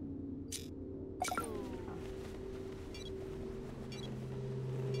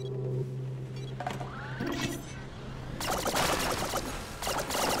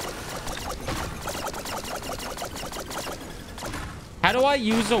 How do I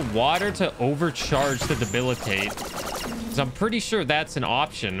use a water to overcharge the debilitate? Because I'm pretty sure that's an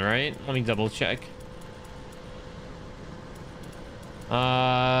option, right? Let me double check.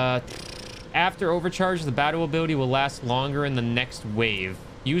 After overcharge, the battle ability will last longer in the next wave.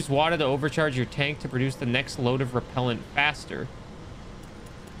 Use water to overcharge your tank to produce the next load of repellent faster.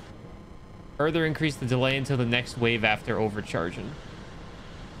 Further increase the delay until the next wave after overcharging.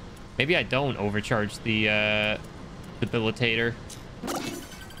 Maybe I don't overcharge the debilitator.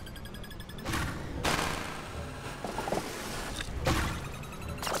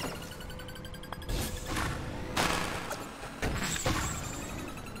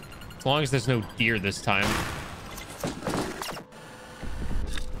 As long as there's no deer this time.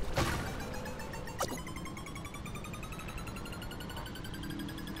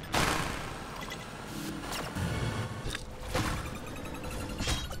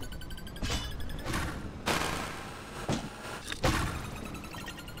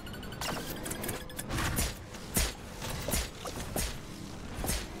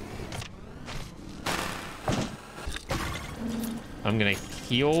 I'm gonna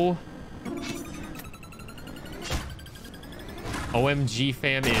heal. OMG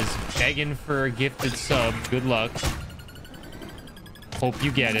fam is begging for a gifted sub. Good luck. Hope you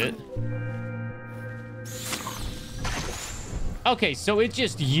get it. Okay, so it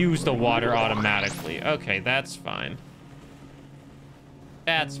just used the water automatically. Okay, that's fine.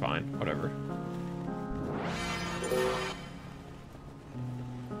 That's fine. Whatever.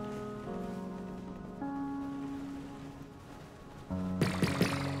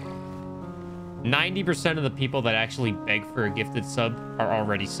 %90 of the people that actually beg for a gifted sub are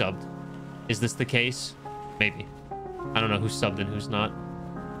already subbed. Is this the case? Maybe. I don't know who's subbed and who's not.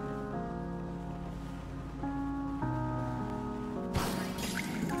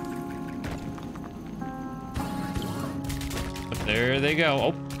 But there they go.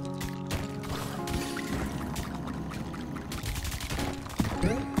 Oh.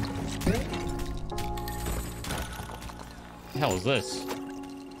 What the hell is this?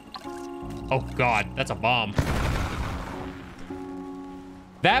 Oh god, that's a bomb.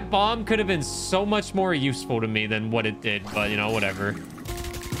 That bomb could have been so much more useful to me than what it did, but you know, whatever.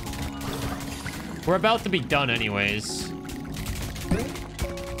 We're about to be done anyways.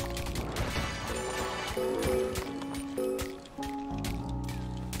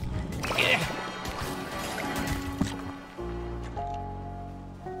 Yeah.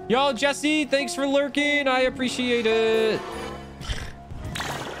 Yo, Jesse, thanks for lurking. I appreciate it.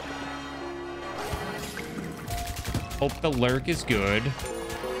 Hope the lurk is good.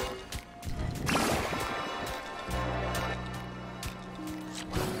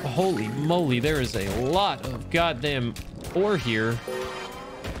 Holy moly, there is a lot of goddamn ore here.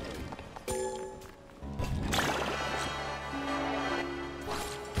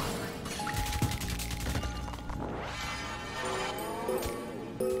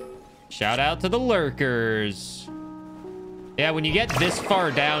 Shout out to the lurkers. Yeah, when you get this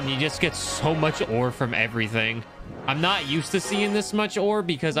far down, you just get so much ore from everything. I'm not used to seeing this much ore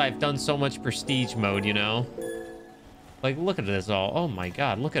because I've done so much prestige mode, you know? Like, look at this all. Oh my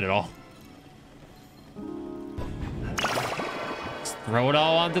god, look at it all. Let's throw it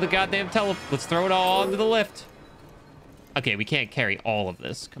all onto the goddamn Let's throw it all onto the lift. Okay, we can't carry all of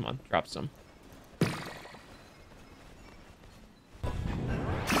this. Come on, drop some.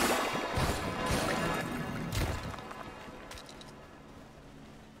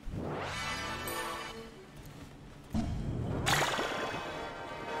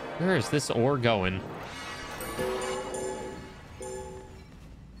 Where is this ore going?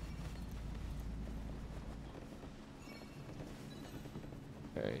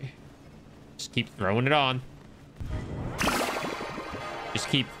 Okay. Just keep throwing it on. Just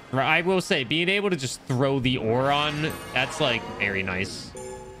keep... I will say, being able to just throw the ore on, that's, like, very nice.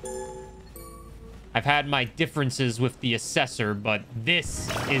 I've had my differences with the Assessor, but this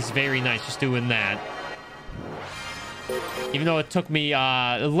is very nice, just doing that. Even though it took me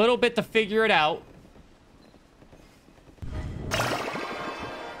a little bit to figure it out.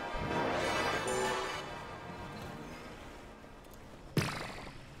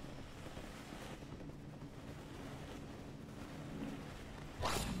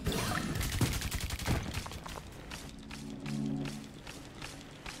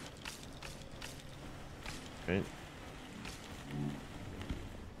 Right.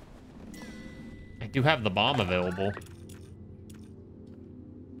 I do have the bomb available.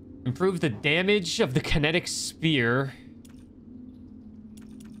 Improve the damage of the kinetic spear.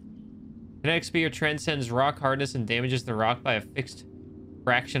 Kinetic spear transcends rock hardness and damages the rock by a fixed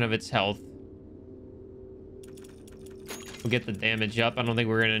fraction of its health. We'll get the damage up. I don't think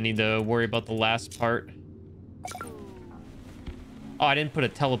we're gonna need to worry about the last part. Oh, I didn't put a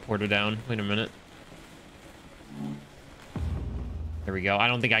teleporter down. Wait a minute. There we go. I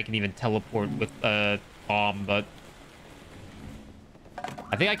don't think I can even teleport with a bomb, but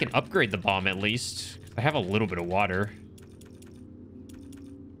I think I can upgrade the bomb at least. I have a little bit of water.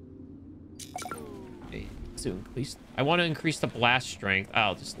 Okay, soon, please. I want to increase the blast strength.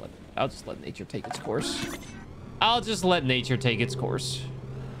 I'll just let nature take its course. I'll just let nature take its course.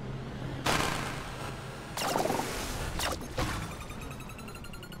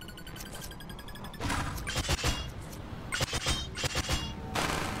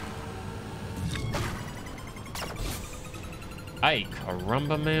 Ay,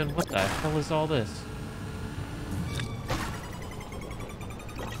 caramba, man. What the hell is all this?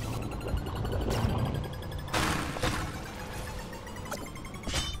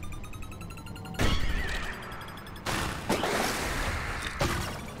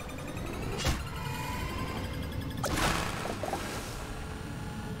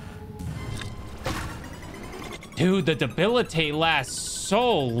 Dude, the debilitate lasts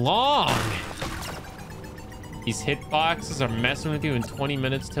so long. These hitboxes are messing with you in 20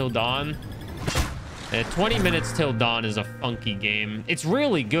 minutes till dawn. 20 minutes till dawn is a funky game. It's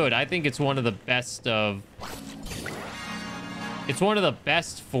really good. I think it's one of the best of... It's one of the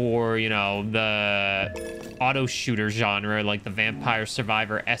best for, you know, the auto shooter genre, like the Vampire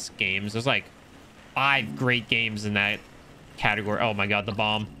Survivor-esque games. There's like 5 great games in that category. Oh my god, the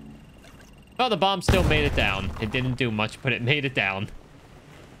bomb. Well, the bomb still made it down. It didn't do much, but it made it down.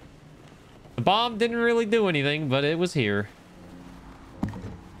 The bomb didn't really do anything, but it was here.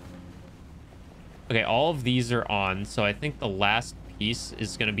 Okay, all of these are on, so I think the last piece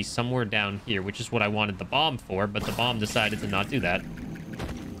is going to be somewhere down here, which is what I wanted the bomb for, but the bomb decided to not do that.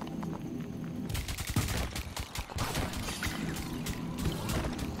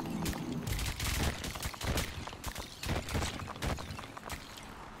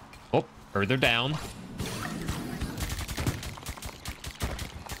 Oh, further down.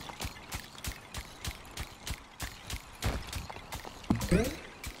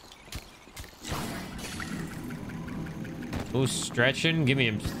 Oh, stretching. Give me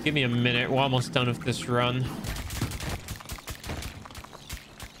a minute. We're almost done with this run.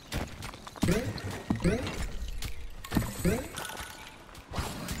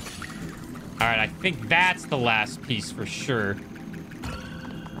 All right, I think that's the last piece for sure.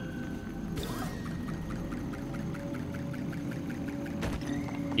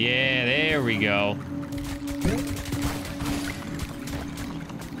 Yeah, there we go.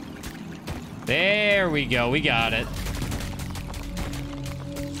 There we go. We got it.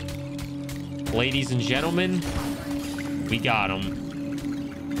 Ladies and gentlemen, we got them.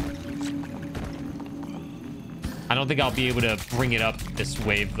 I don't think I'll be able to bring it up this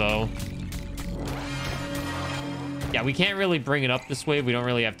wave, though. Yeah, we can't really bring it up this wave. We don't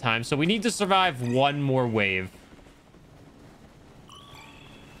really have time. So we need to survive one more wave.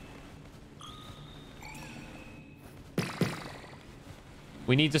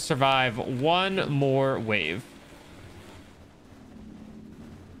 We need to survive one more wave.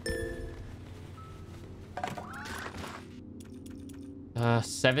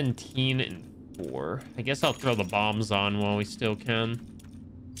 17 and 4. I guess I'll throw the bombs on while we still can.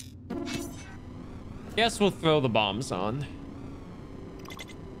 Guess we'll throw the bombs on.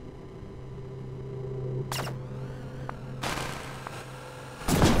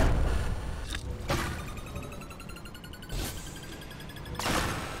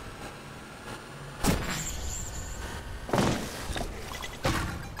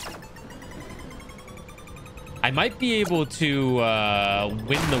 I might be able to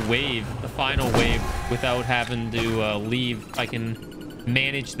win the wave, the final wave, without having to leave. I can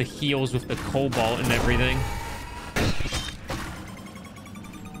manage the heals with the cobalt and everything.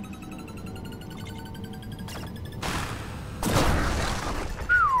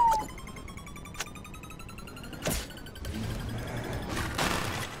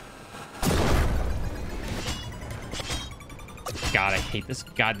 God, I hate this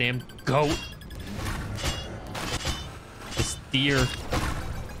goddamn goat. This deer.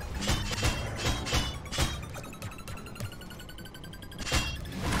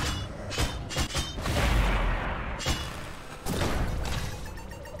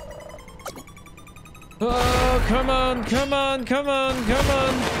 Oh, come on, come on, come on, come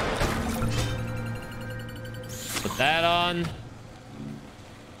on. Put that on.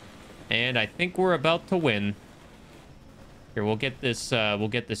 And I think we're about to win. Here, we'll get this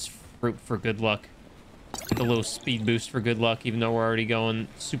fruit for good luck. Get a little speed boost for good luck, even though we're already going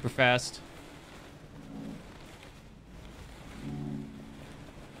super fast.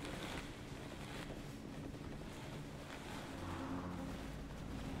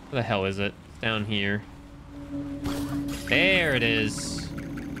 Where the hell is it? It's down here. There it is.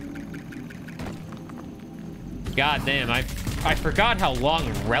 God damn, I forgot how long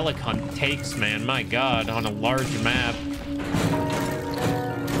Relic Hunt takes, man. My God, on a large map.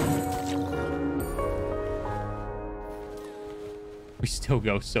 We still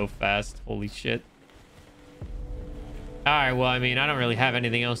go so fast. Holy shit. All right, well, I mean, I don't really have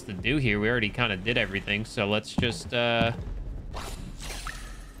anything else to do here. We already kind of did everything, so let's just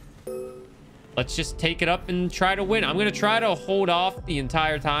take it up and try to win. I'm gonna try to hold off the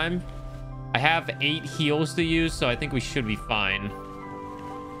entire time. I have 8 heals to use, so I think we should be fine.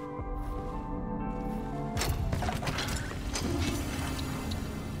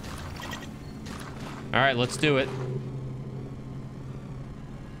 All right, let's do it.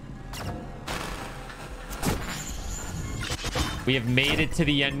 We have made it to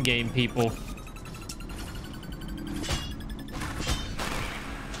the end game, people.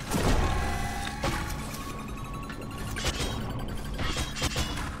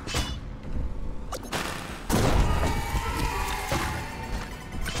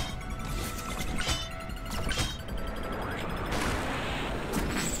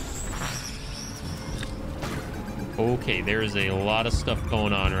 Okay, there is a lot of stuff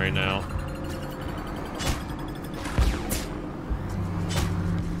going on right now.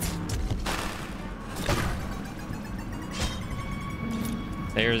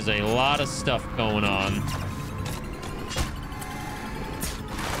 There's a lot of stuff going on.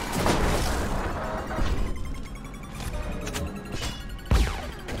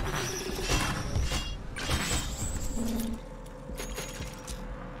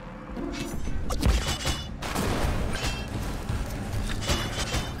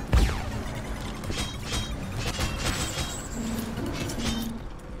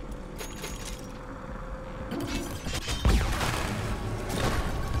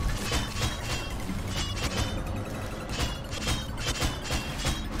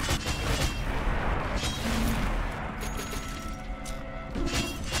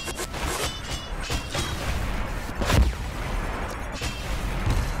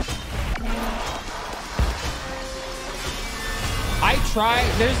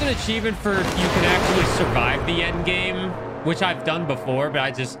 There's an achievement for if you can actually survive the end game, which I've done before,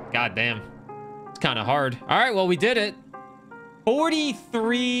 but goddamn, it's kind of hard. All right, well, we did it.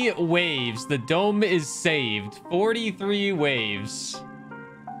 43 waves. The dome is saved. 43 waves.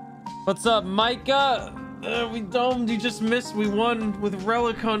 What's up, Micah? We domed. You just missed. We won with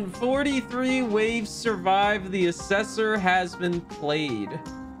Relic Hunt. 43 waves survived. The Assessor has been played.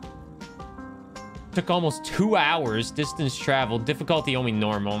 Took almost 2 hours. Distance traveled. Difficulty only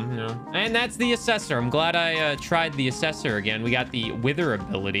normal. You know. And that's the Assessor. I'm glad I tried the Assessor again. We got the Wither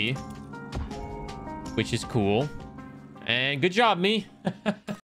ability, which is cool. And good job, me.